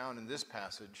not found in this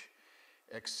passage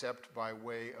except by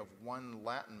way of one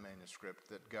Latin manuscript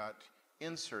that got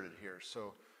inserted here.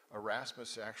 So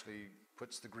Erasmus actually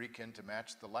puts the Greek in to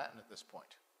match the Latin at this point.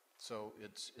 So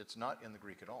it's not in the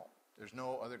Greek at all. There's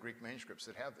no other Greek manuscripts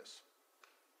that have this.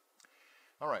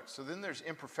 All right, so then there's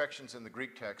imperfections in the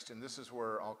Greek text, and this is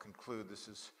where I'll conclude. This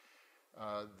is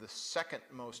the second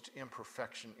most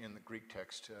imperfection in the Greek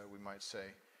text, we might say.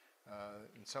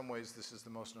 In some ways, this is the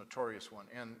most notorious one.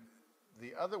 And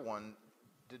the other one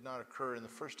did not occur in the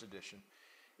first edition.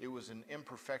 It was an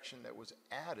imperfection that was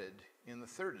added in the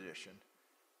third edition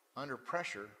under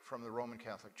pressure from the Roman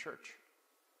Catholic Church.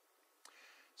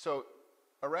 So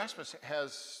Erasmus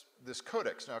has this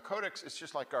codex. Now, a codex is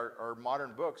just like our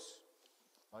modern books,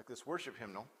 like this worship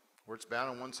hymnal, where it's bound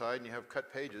on one side and you have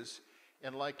cut pages.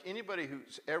 And like anybody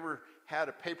who's ever had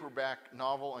a paperback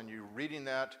novel and you're reading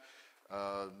that,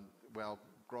 well,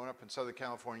 growing up in Southern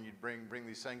California, you'd bring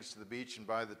these things to the beach, and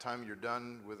by the time you're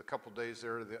done with a couple days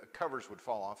there, the covers would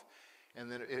fall off.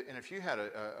 And then, if you had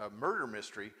a murder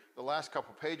mystery, the last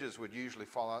couple pages would usually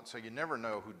fall out, so you never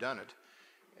know who done it.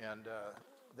 And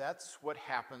that's what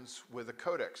happens with a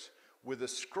codex. With a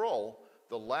scroll,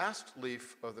 the last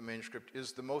leaf of the manuscript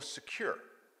is the most secure.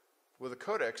 With a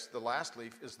codex, the last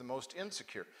leaf is the most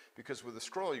insecure, because with a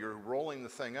scroll, you're rolling the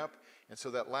thing up, and so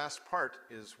that last part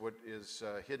is what is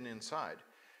hidden inside.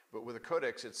 But with a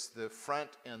codex, it's the front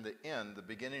and the end, the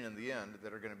beginning and the end,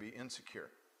 that are going to be insecure.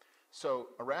 So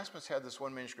Erasmus had this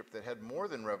one manuscript that had more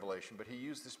than Revelation, but he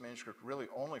used this manuscript really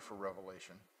only for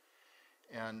Revelation.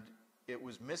 And it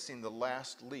was missing the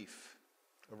last leaf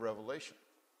of Revelation.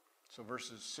 So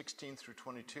verses 16 through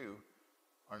 22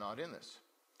 are not in this.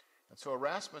 And so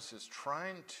Erasmus is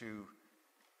trying to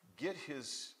get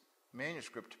his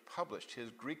manuscript published,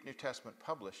 his Greek New Testament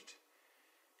published.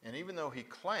 And even though he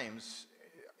claims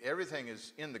everything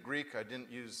is in the Greek, I didn't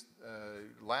use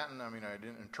Latin, I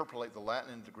didn't interpolate the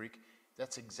Latin into Greek,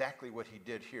 that's exactly what he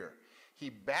did here. He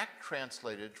back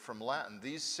translated from Latin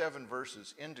these 7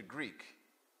 verses into Greek.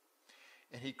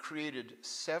 and he created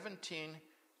 17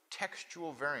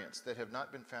 textual variants that have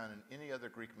not been found in any other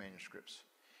Greek manuscripts,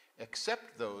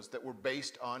 except those that were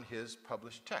based on his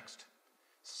published text.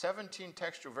 17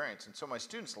 textual variants. And so my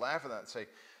students laugh at that and say,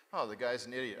 oh, the guy's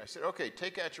an idiot. I said, okay,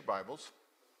 take out your Bibles,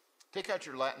 take out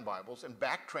your Latin Bibles, and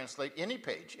back translate any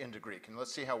page into Greek, and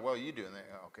let's see how well you do. And they,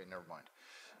 oh, okay, never mind.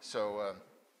 So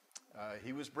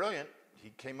he was brilliant.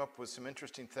 He came up with some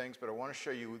interesting things, but I want to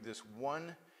show you this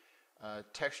one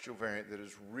textual variant that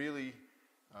is really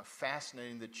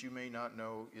fascinating that you may not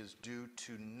know is due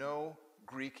to no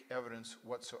Greek evidence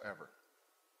whatsoever.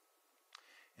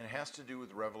 And it has to do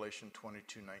with Revelation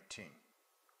 22:19.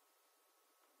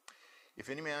 If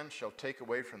any man shall take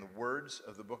away from the words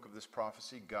of the book of this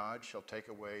prophecy, God shall take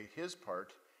away his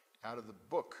part out of the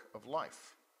book of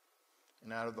life,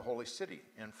 and out of the holy city,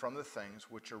 and from the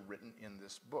things which are written in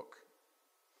this book.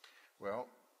 Well,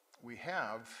 we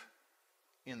have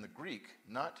in the Greek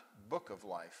not book of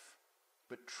life,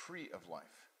 but tree of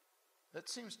life. That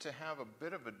seems to have a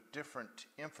bit of a different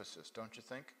emphasis, don't you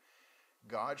think?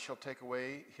 God shall take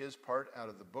away his part out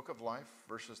of the book of life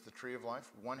versus the tree of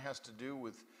life. One has to do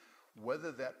with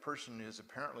whether that person is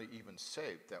apparently even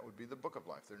saved. That would be the book of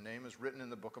life. Their name is written in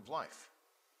the book of life.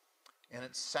 And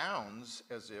it sounds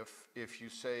as if you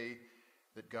say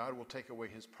that God will take away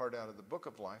his part out of the book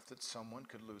of life, that someone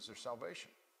could lose their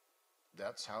salvation.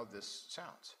 That's how this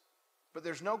sounds. But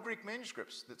there's no Greek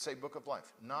manuscripts that say book of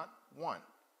life. Not one.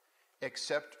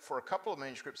 Except for a couple of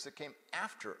manuscripts that came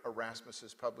after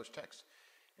Erasmus's published text.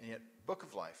 And yet, book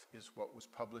of life is what was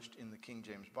published in the King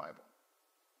James Bible,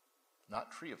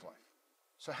 not tree of life.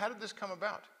 So how did this come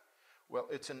about? Well,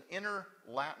 it's an inner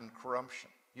Latin corruption.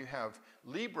 You have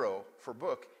libro for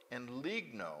book and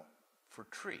ligno for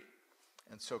tree.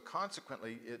 And so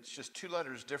consequently, it's just two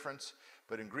letters difference,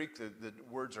 but in Greek the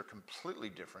words are completely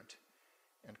different.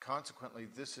 And consequently,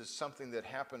 this is something that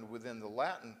happened within the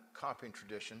Latin copying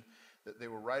tradition, that they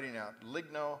were writing out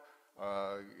ligno,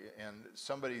 and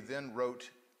somebody then wrote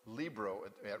libro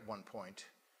at one point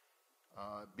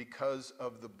because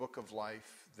of the book of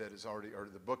life that is already, or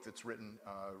the book that's written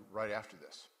right after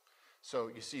this. So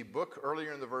you see book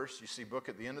earlier in the verse, you see book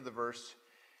at the end of the verse,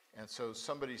 and so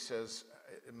somebody says,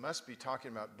 it must be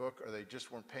talking about book, or they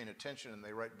just weren't paying attention and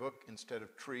they write book instead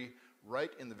of tree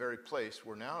right in the very place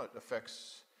where now it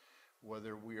affects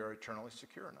whether we are eternally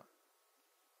secure or not.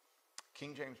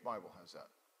 King James Bible has that,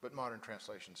 but modern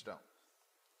translations don't.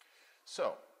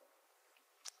 So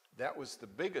that was the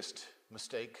biggest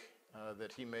mistake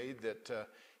that he made, that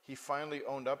he finally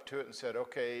owned up to it and said,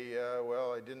 okay,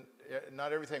 well,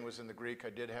 not everything was in the Greek. I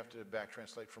did have to back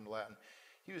translate from Latin.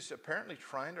 He was apparently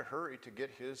trying to hurry to get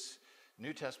his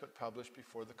New Testament published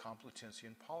before the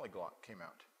Complutensian Polyglot came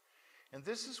out. And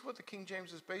this is what the King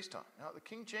James is based on. Now, the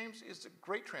King James is a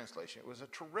great translation. It was a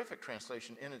terrific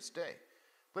translation in its day.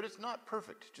 But it's not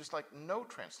perfect, just like no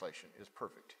translation is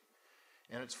perfect.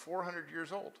 And it's 400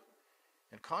 years old.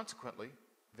 And consequently,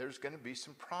 there's going to be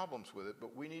some problems with it,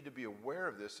 but we need to be aware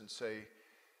of this and say,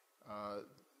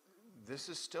 this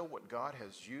is still what God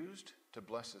has used to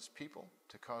bless his people,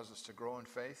 to cause us to grow in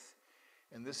faith.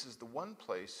 And this is the one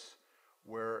place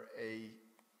where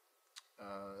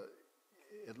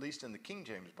at least in the King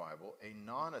James Bible, a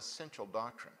non-essential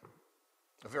doctrine,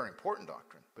 a very important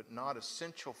doctrine, but not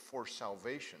essential for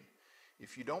salvation.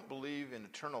 If you don't believe in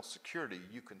eternal security,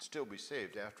 you can still be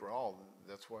saved. After all,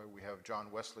 that's why we have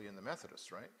John Wesley and the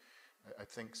Methodists, right? I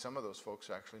think some of those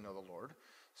folks actually know the Lord.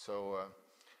 So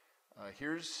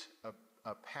here's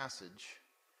a passage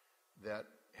that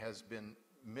has been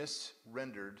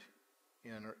misrendered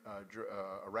in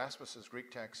Erasmus's Greek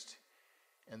text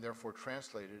and therefore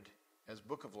translated as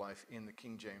Book of Life in the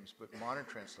King James, but modern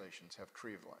translations have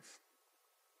Tree of Life.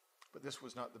 But this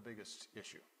was not the biggest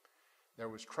issue. There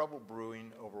was trouble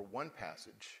brewing over one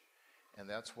passage, and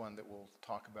that's one that we'll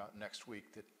talk about next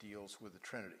week that deals with the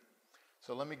Trinity.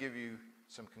 So let me give you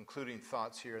some concluding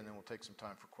thoughts here, and then we'll take some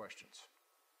time for questions.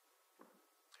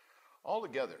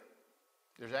 Altogether,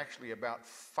 there's actually about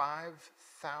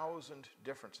 5,000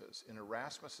 differences in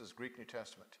Erasmus's Greek New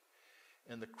Testament.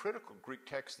 And the critical Greek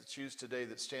text that's used today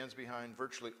that stands behind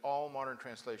virtually all modern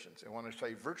translations. And when I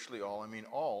say virtually all, I mean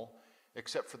all,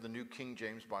 except for the New King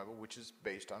James Bible, which is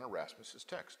based on Erasmus's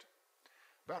text.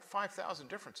 About 5,000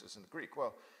 differences in the Greek.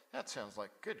 Well, that sounds like,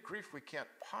 good grief, we can't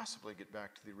possibly get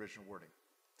back to the original wording.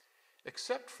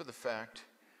 Except for the fact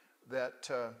that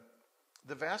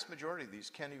the vast majority of these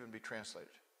can't even be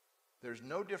translated. There's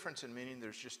no difference in meaning,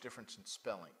 there's just difference in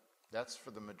spelling. That's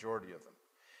for the majority of them.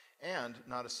 And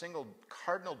not a single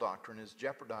cardinal doctrine is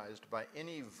jeopardized by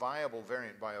any viable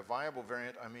variant. By a viable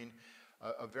variant, I mean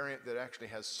a variant that actually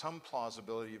has some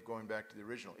plausibility of going back to the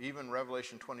original. Even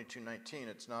Revelation 22:19,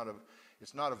 it's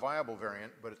not a viable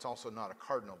variant, but it's also not a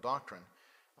cardinal doctrine.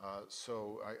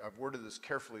 So I've worded this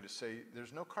carefully to say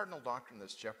there's no cardinal doctrine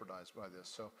that's jeopardized by this.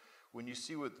 So when you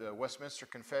see what the Westminster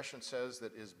Confession says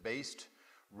that is based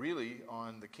really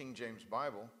on the King James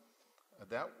Bible,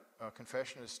 that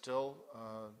confession is still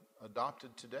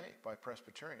adopted today by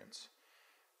Presbyterians,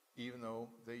 even though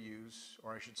they use,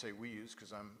 or I should say we use,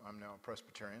 because I'm now a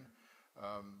Presbyterian,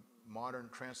 modern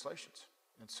translations.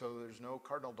 And so there's no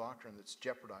cardinal doctrine that's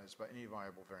jeopardized by any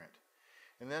viable variant.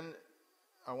 And then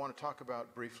I want to talk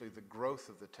about briefly the growth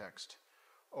of the text.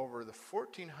 Over the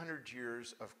 1400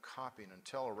 years of copying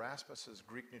until Erasmus's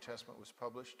Greek New Testament was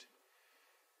published,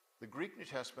 the Greek New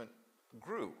Testament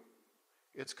grew.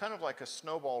 It's kind of like a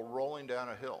snowball rolling down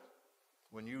a hill.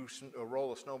 When you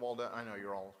roll a snowball down, I know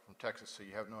you're all from Texas, so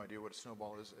you have no idea what a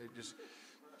snowball is. It just,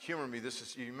 humor me,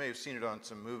 you may have seen it on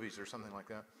some movies or something like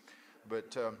that.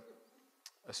 But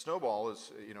a snowball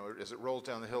is, as it rolls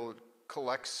down the hill, it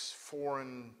collects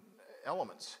foreign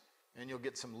elements. And you'll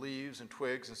get some leaves and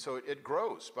twigs, and so it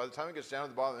grows. By the time it gets down to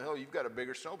the bottom of the hill, you've got a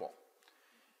bigger snowball.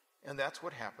 And that's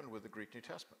what happened with the Greek New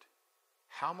Testament.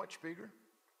 How much bigger?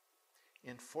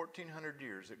 In 1400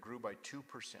 years, it grew by 2%.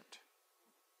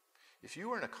 If you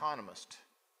were an economist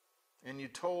and you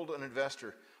told an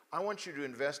investor, I want you to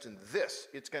invest in this,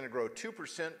 it's going to grow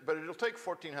 2%, but it'll take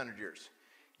 1400 years.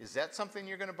 Is that something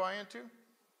you're going to buy into?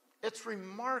 It's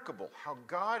remarkable how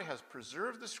God has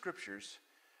preserved the scriptures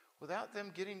without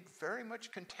them getting very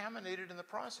much contaminated in the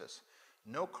process.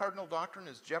 No cardinal doctrine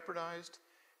is jeopardized,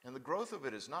 and the growth of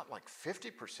it is not like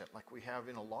 50% like we have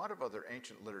in a lot of other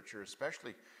ancient literature,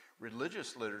 especially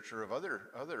religious literature of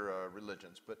other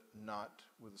religions, but not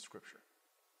with the scripture.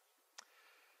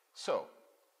 So,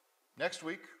 next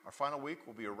week, our final week,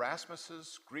 will be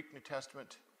Erasmus's Greek New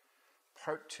Testament,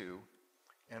 Part 2,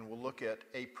 and we'll look at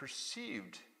a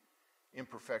perceived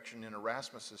imperfection in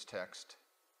Erasmus's text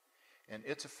and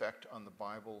its effect on the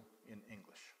Bible in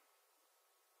English.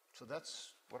 So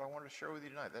that's what I wanted to share with you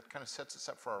tonight. That kind of sets us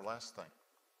up for our last thing.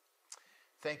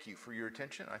 Thank you for your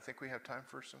attention. I think we have time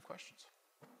for some questions.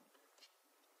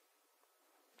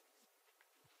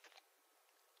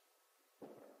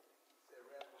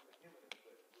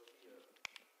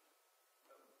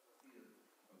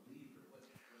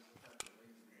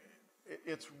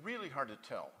 It's really hard to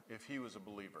tell if he was a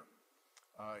believer.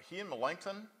 He and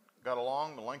Melanchthon got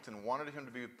along. Melanchthon wanted him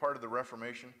to be part of the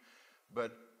Reformation,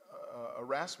 but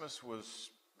Erasmus was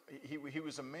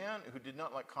a man who did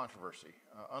not like controversy,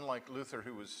 unlike Luther,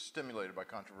 who was stimulated by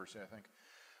controversy, I think.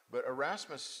 But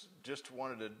Erasmus just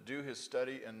wanted to do his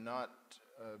study and not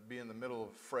be in the middle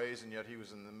of phrase, and yet he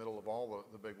was in the middle of all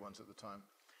the big ones at the time.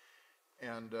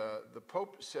 And the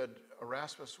Pope said,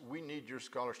 Erasmus, we need your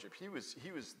scholarship. He was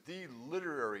the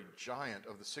literary giant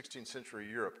of the 16th century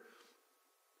Europe.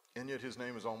 And yet his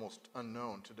name is almost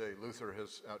unknown today. Luther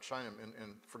has outshined him,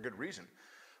 and for good reason.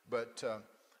 But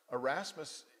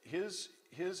Erasmus,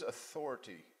 his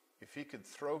authority, if he could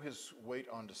throw his weight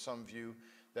onto some view,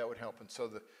 that would help. And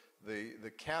so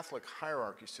the Catholic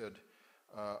hierarchy said,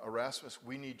 Erasmus,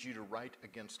 we need you to write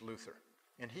against Luther.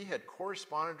 And he had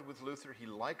corresponded with Luther. He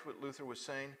liked what Luther was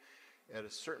saying. At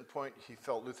a certain point, he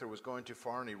felt Luther was going too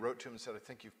far, and he wrote to him and said, I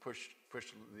think you've pushed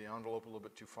the envelope a little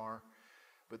bit too far.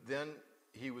 But then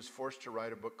he was forced to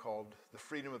write a book called The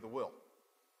Freedom of the Will,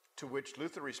 to which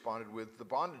Luther responded with The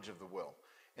Bondage of the Will.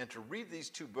 And to read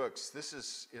these two books,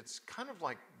 it's kind of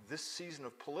like this season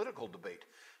of political debate.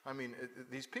 I mean,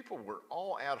 these people were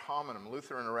all ad hominem,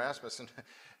 Luther and Erasmus, and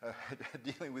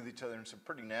dealing with each other in some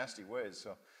pretty nasty ways.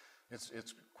 So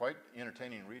it's quite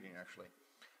entertaining reading, actually.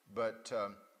 But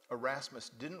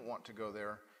Erasmus didn't want to go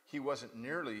there. He wasn't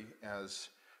nearly as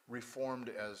reformed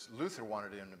as Luther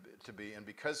wanted him to be, and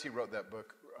because he wrote that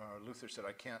book, Luther said,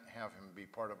 I can't have him be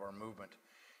part of our movement,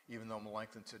 even though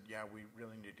Melanchthon said, yeah, we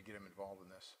really need to get him involved in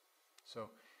this. So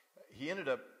he ended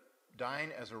up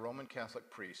dying as a Roman Catholic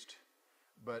priest,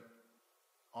 but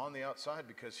on the outside,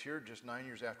 because here, just 9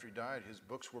 years after he died, his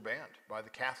books were banned by the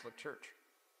Catholic Church.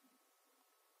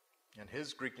 And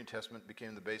his Greek New Testament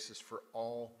became the basis for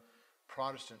all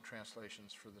Protestant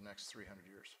translations for the next 300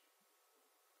 years.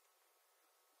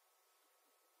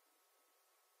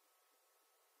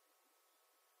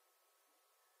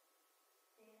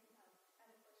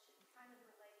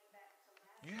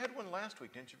 You had one last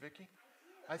week, didn't you, Vicki?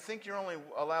 I think you're only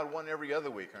allowed one every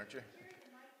other week, aren't you?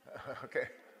 Okay.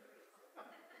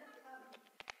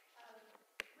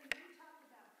 When you talked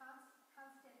about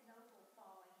Constantinople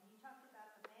falling, and you talked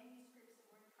about the manuscripts that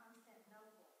were in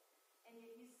Constantinople, and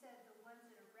yet you said the ones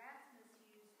that Erasmus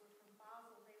used were from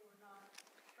Basel, they were not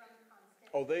from Constantinople.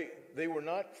 Oh, they were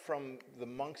not from the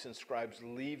monks and scribes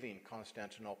leaving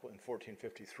Constantinople in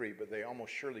 1453, but they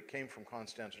almost surely came from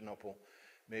Constantinople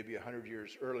maybe 100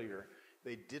 years earlier.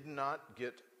 They did not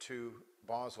get to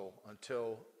Basel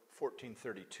until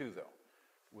 1432, though,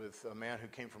 with a man who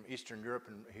came from Eastern Europe,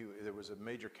 and there was a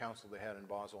major council they had in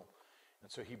Basel,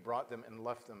 and so he brought them and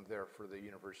left them there for the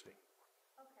university.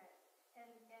 Okay, and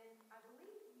I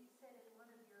believe you said in one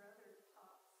of your other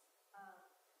talks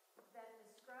that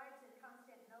the scribes in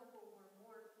Constantinople were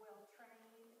more well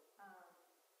trained.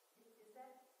 Was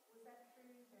that true that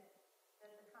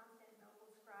the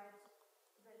Constantinople scribes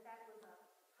that was a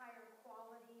higher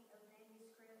quality of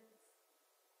manuscripts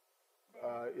than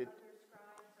other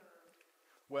scribes?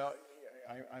 Well,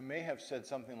 I may have said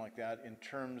something like that in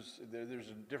terms,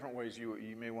 there's different ways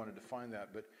you may want to define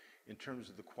that, but in terms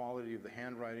of the quality of the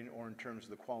handwriting or in terms of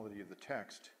the quality of the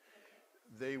text,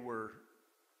 they were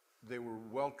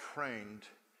well trained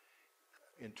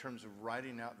in terms of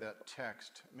writing out that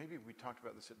text. Maybe we talked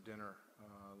about this at dinner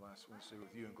last Wednesday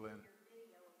with you and Glenn.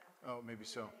 Oh, maybe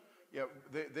so. Yeah,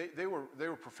 they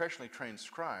were professionally trained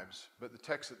scribes, but the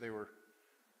text that they were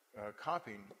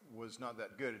copying was not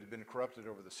that good. It had been corrupted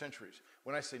over the centuries.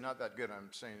 When I say not that good, I'm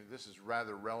saying this is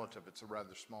rather relative. It's a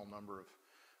rather small number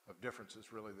of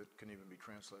differences, really, that can even be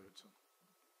translated. So.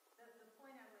 The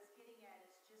point I was getting at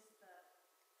is just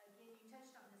again, you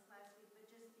touched on this last week,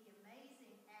 but just the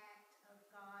amazing act of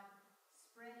God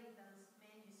spreading those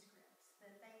manuscripts,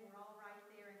 that they were all right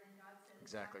there, and then God said,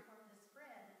 exactly. "It's time for them to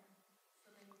spread," and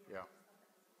so they did. Yeah.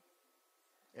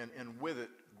 And with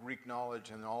it, Greek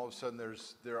knowledge, and all of a sudden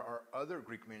there are other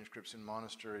Greek manuscripts in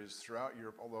monasteries throughout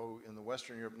Europe, although in the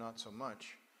Western Europe not so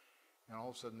much. And all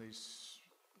of a sudden these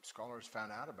scholars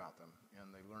found out about them,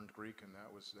 and they learned Greek, and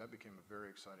that became a very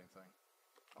exciting thing,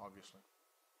 obviously.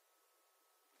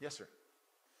 Yes, sir.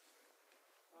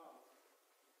 I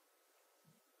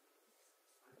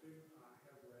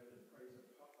have read In Praise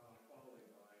of Folly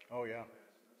by Oh, yeah. Erasmus.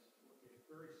 It's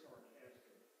very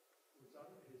sarcastic.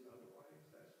 Was his other writings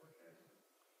that sarcastic?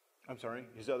 I'm sorry,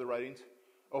 his other writings?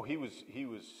 Oh, he was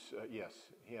yes,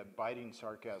 he had biting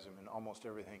sarcasm in almost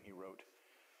everything he wrote.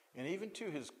 And even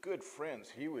to his good friends,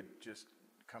 he would just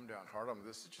come down hard on them.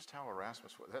 This is just how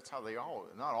Erasmus was. That's how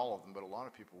not all of them, but a lot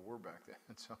of people were back then.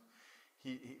 And so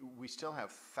we still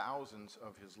have thousands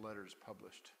of his letters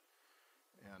published.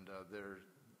 And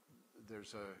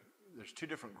there's two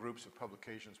different groups of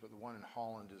publications, but the one in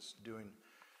Holland is doing,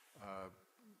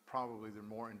 probably they're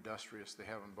more industrious. They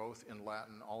have them both in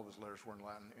Latin. All of his letters were in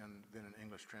Latin, and then an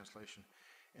English translation.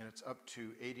 And it's up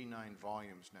to 89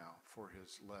 volumes now for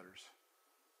his letters.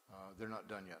 They're not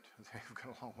done yet. They've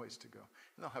got a long ways to go.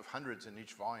 And they'll have hundreds in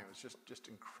each volume. It's just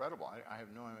incredible. I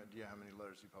have no idea how many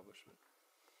letters he published. But.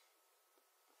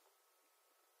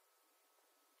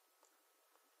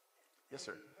 Yes,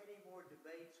 sir. Had any more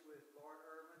debates with Lord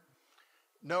Erman?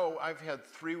 No, I've had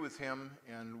 3 with him,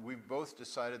 and we've both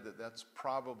decided that that's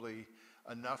probably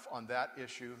enough on that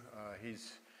issue.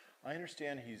 I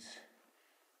understand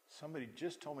somebody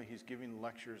just told me he's giving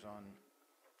lectures on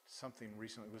something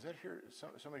recently. Was that here?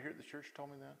 Somebody here at the church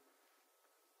told me that?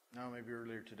 No, maybe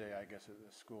earlier today, I guess, at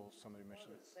the school, somebody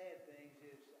mentioned it. One of the sad things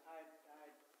is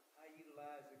I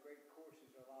utilize the great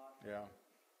courses a lot. Yeah.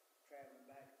 Traveling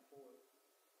back and forth.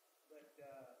 But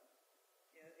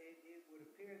it would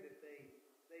appear that they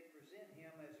present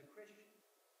him as a Christian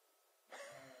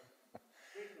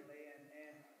frequently,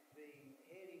 and the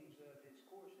headings of his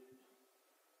courses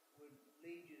would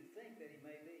lead you to think that he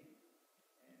may be.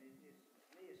 And to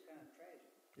me, it's kind of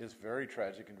tragic. It's very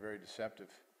tragic and very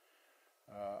deceptive.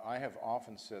 I have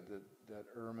often said that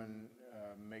Erman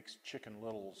makes chicken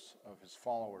littles of his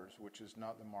followers, which is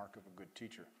not the mark of a good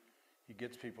teacher. He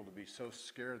gets people to be so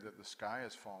scared that the sky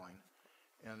is falling,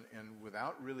 and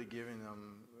without really giving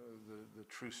them the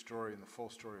true story and the full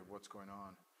story of what's going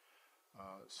on.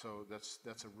 So that's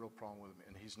a real problem with him.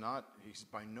 And he's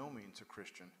by no means a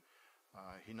Christian.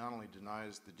 He not only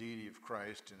denies the deity of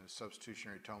Christ and his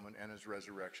substitutionary atonement and his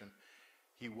resurrection,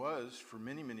 he was for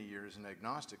many, many years an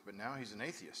agnostic, but now he's an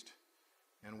atheist.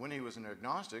 And when he was an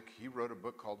agnostic, he wrote a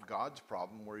book called God's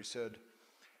Problem, where he said,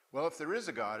 well, if there is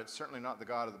a God, it's certainly not the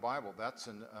God of the Bible. That's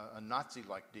a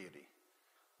Nazi-like deity.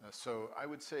 So I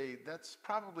would say that's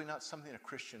probably not something a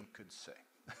Christian could say.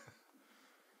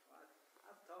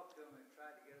 I've talked to him and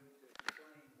tried to get him to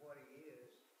explain what he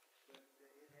is, but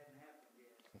it hadn't happened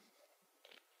yet.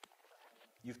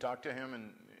 You've talked to him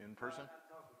in person? I've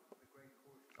talked with the great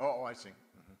courses. Oh, I see.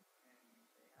 Mm-hmm.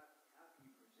 And how can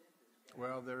you present this guy?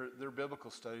 Well, they're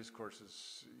biblical studies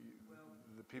courses.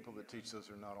 The people that teach those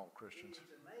are not all Christians.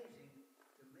 It's amazing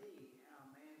to me how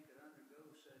a man could undergo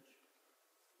such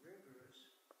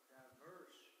rigorous, diverse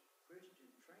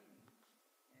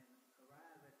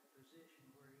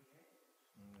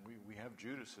we have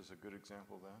Judas as a good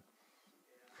example of that.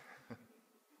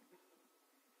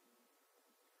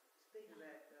 Speaking of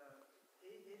that,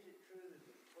 is it true that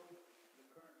the Pope, the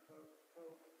current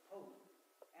Pope,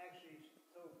 actually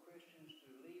told Christians to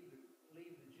leave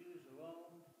the Jews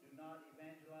alone, do not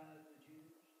evangelize the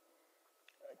Jews?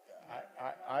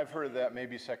 I've heard of that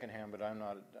maybe secondhand, but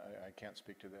I can't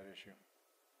speak to that issue.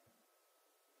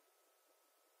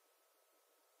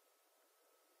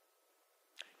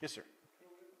 Yes, sir.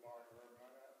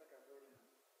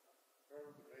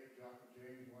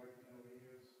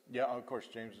 Yeah, of course,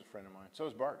 James is a friend of mine. So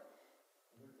is Bart.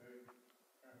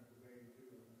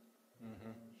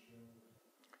 Mm-hmm.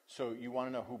 So you want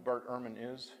to know who Bart Ehrman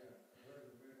is?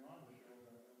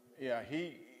 Yeah,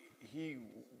 he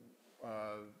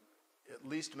at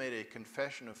least made a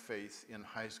confession of faith in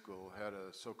high school, had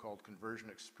a so-called conversion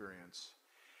experience,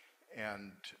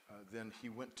 and then he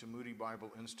went to Moody Bible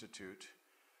Institute,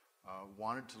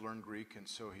 wanted to learn Greek, and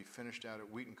so he finished out at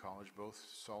Wheaton College, both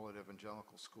solid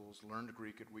evangelical schools, learned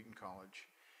Greek at Wheaton College,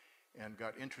 and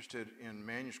got interested in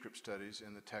manuscript studies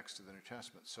in the text of the New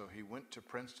Testament. So he went to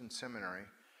Princeton Seminary,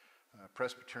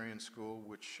 Presbyterian school,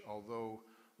 which, although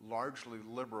largely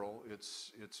liberal,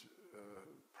 it's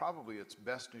probably its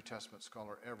best New Testament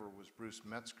scholar ever was Bruce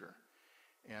Metzger,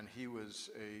 and he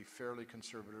was a fairly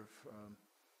conservative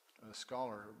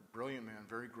scholar, brilliant man,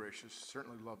 very gracious,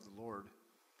 certainly loved the Lord,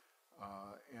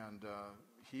 and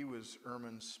he was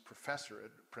Ehrman's professor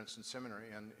at Princeton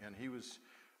Seminary, and he was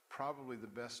probably the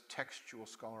best textual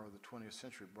scholar of the 20th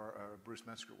century, Bruce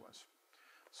Metzger was.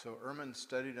 So Ehrman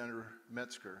studied under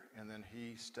Metzger, and then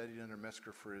he studied under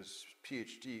Metzger for his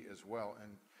PhD as well,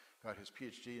 and got his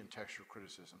PhD in textual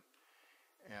criticism.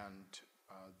 And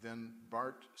then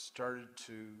Bart started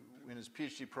to, in his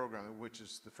PhD program, which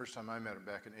is the first time I met him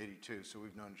back in '82, so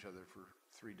we've known each other for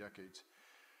 3 decades,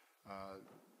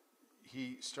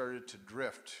 he started to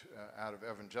drift out of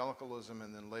evangelicalism,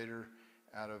 and then later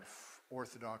out of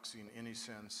orthodoxy in any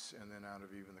sense, and then out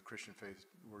of even the Christian faith,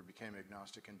 where he became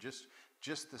agnostic. And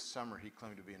just this summer, he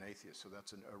claimed to be an atheist, so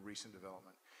that's a recent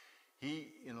development. He,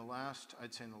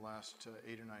 I'd say in the last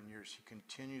 8 or 9 years, he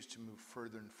continues to move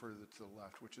further and further to the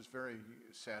left, which is very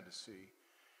sad to see.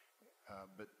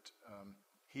 But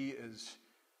he is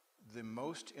the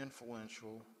most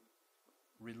influential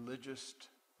religious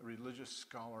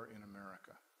scholar in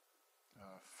America,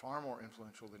 far more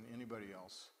influential than anybody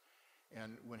else.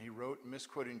 And when he wrote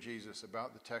Misquoting Jesus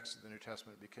about the text of the New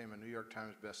Testament, it became a New York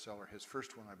Times bestseller, his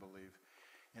first one, I believe.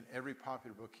 And every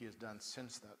popular book he has done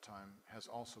since that time has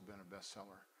also been a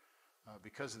bestseller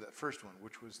because of that first one,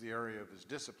 which was the area of his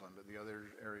discipline, but the other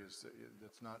areas,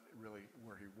 that's not really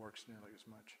where he works nearly as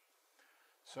much.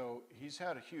 So he's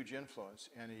had a huge influence,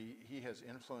 and he has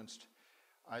influenced,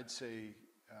 I'd say,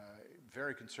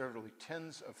 very conservatively,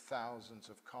 tens of thousands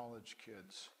of college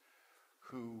kids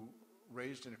who,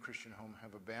 raised in a Christian home,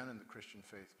 have abandoned the Christian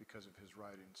faith because of his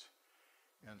writings.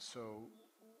 And so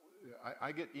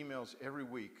I get emails every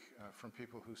week from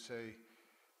people who say,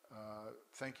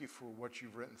 thank you for what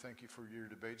you've written, thank you for your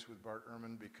debates with Bart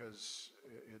Ehrman, because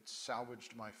it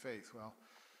salvaged my faith. Well,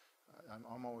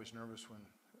 I'm always nervous when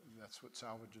that's what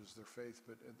salvages their faith,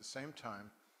 but at the same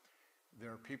time,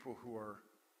 there are people who are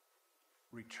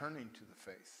returning to the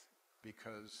faith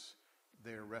because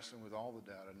they're wrestling with all the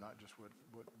data, not just what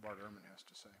Bart Ehrman has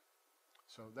to say.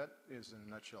 So that is, in a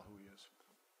nutshell, who he is.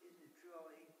 Is it true?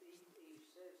 He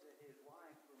says that his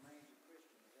wife remains a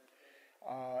Christian. Is that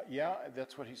correct? Yeah,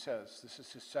 that's what he says. This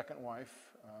is his second wife.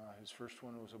 His first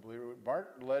one was a believer.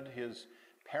 Bart led his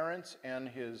parents and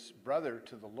his brother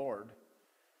to the Lord,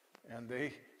 and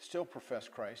they still profess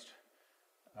Christ,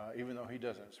 even though he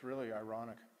doesn't. It's really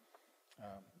ironic.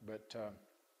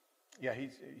 Yeah,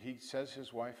 he says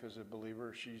his wife is a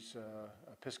believer. She's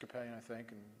Episcopalian, I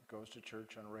think, and goes to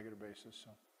church on a regular basis.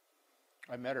 So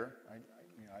I met her.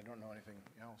 I don't know anything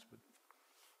else, but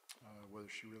whether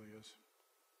she really is.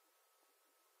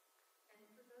 And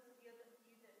for those of you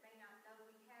that may not know,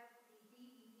 we have the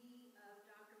DVD of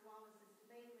Dr. Wallace's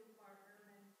debate with Bart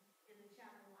Ehrman in the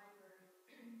Chapel Library.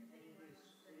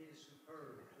 It is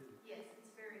superb, too. Yes,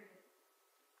 it's very good.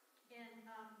 And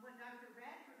what Dr.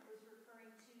 Radford was referring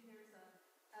to, there's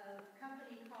a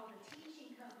company called a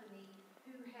Teaching Company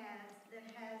that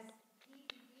has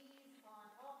DVDs on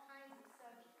all kinds of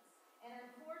subjects. And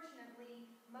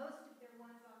unfortunately, most of their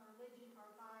ones on religion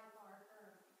are by Bart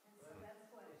Ehrman. And so that's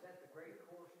what... Is that the great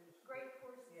courses? Great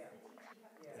courses, Yeah. the Teaching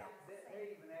Company. Yeah. Yeah,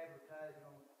 They even advertise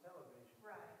on television.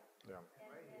 right. Yeah.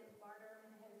 And Bart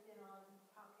Ehrman has been on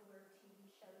popular TV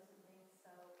shows and things,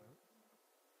 so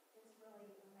it's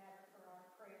really a matter for our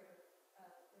prayer.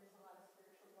 There's a lot of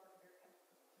spiritual warfare coming.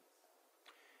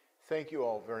 Thank you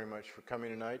all very much for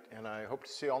coming tonight, and I hope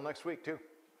to see you all next week too.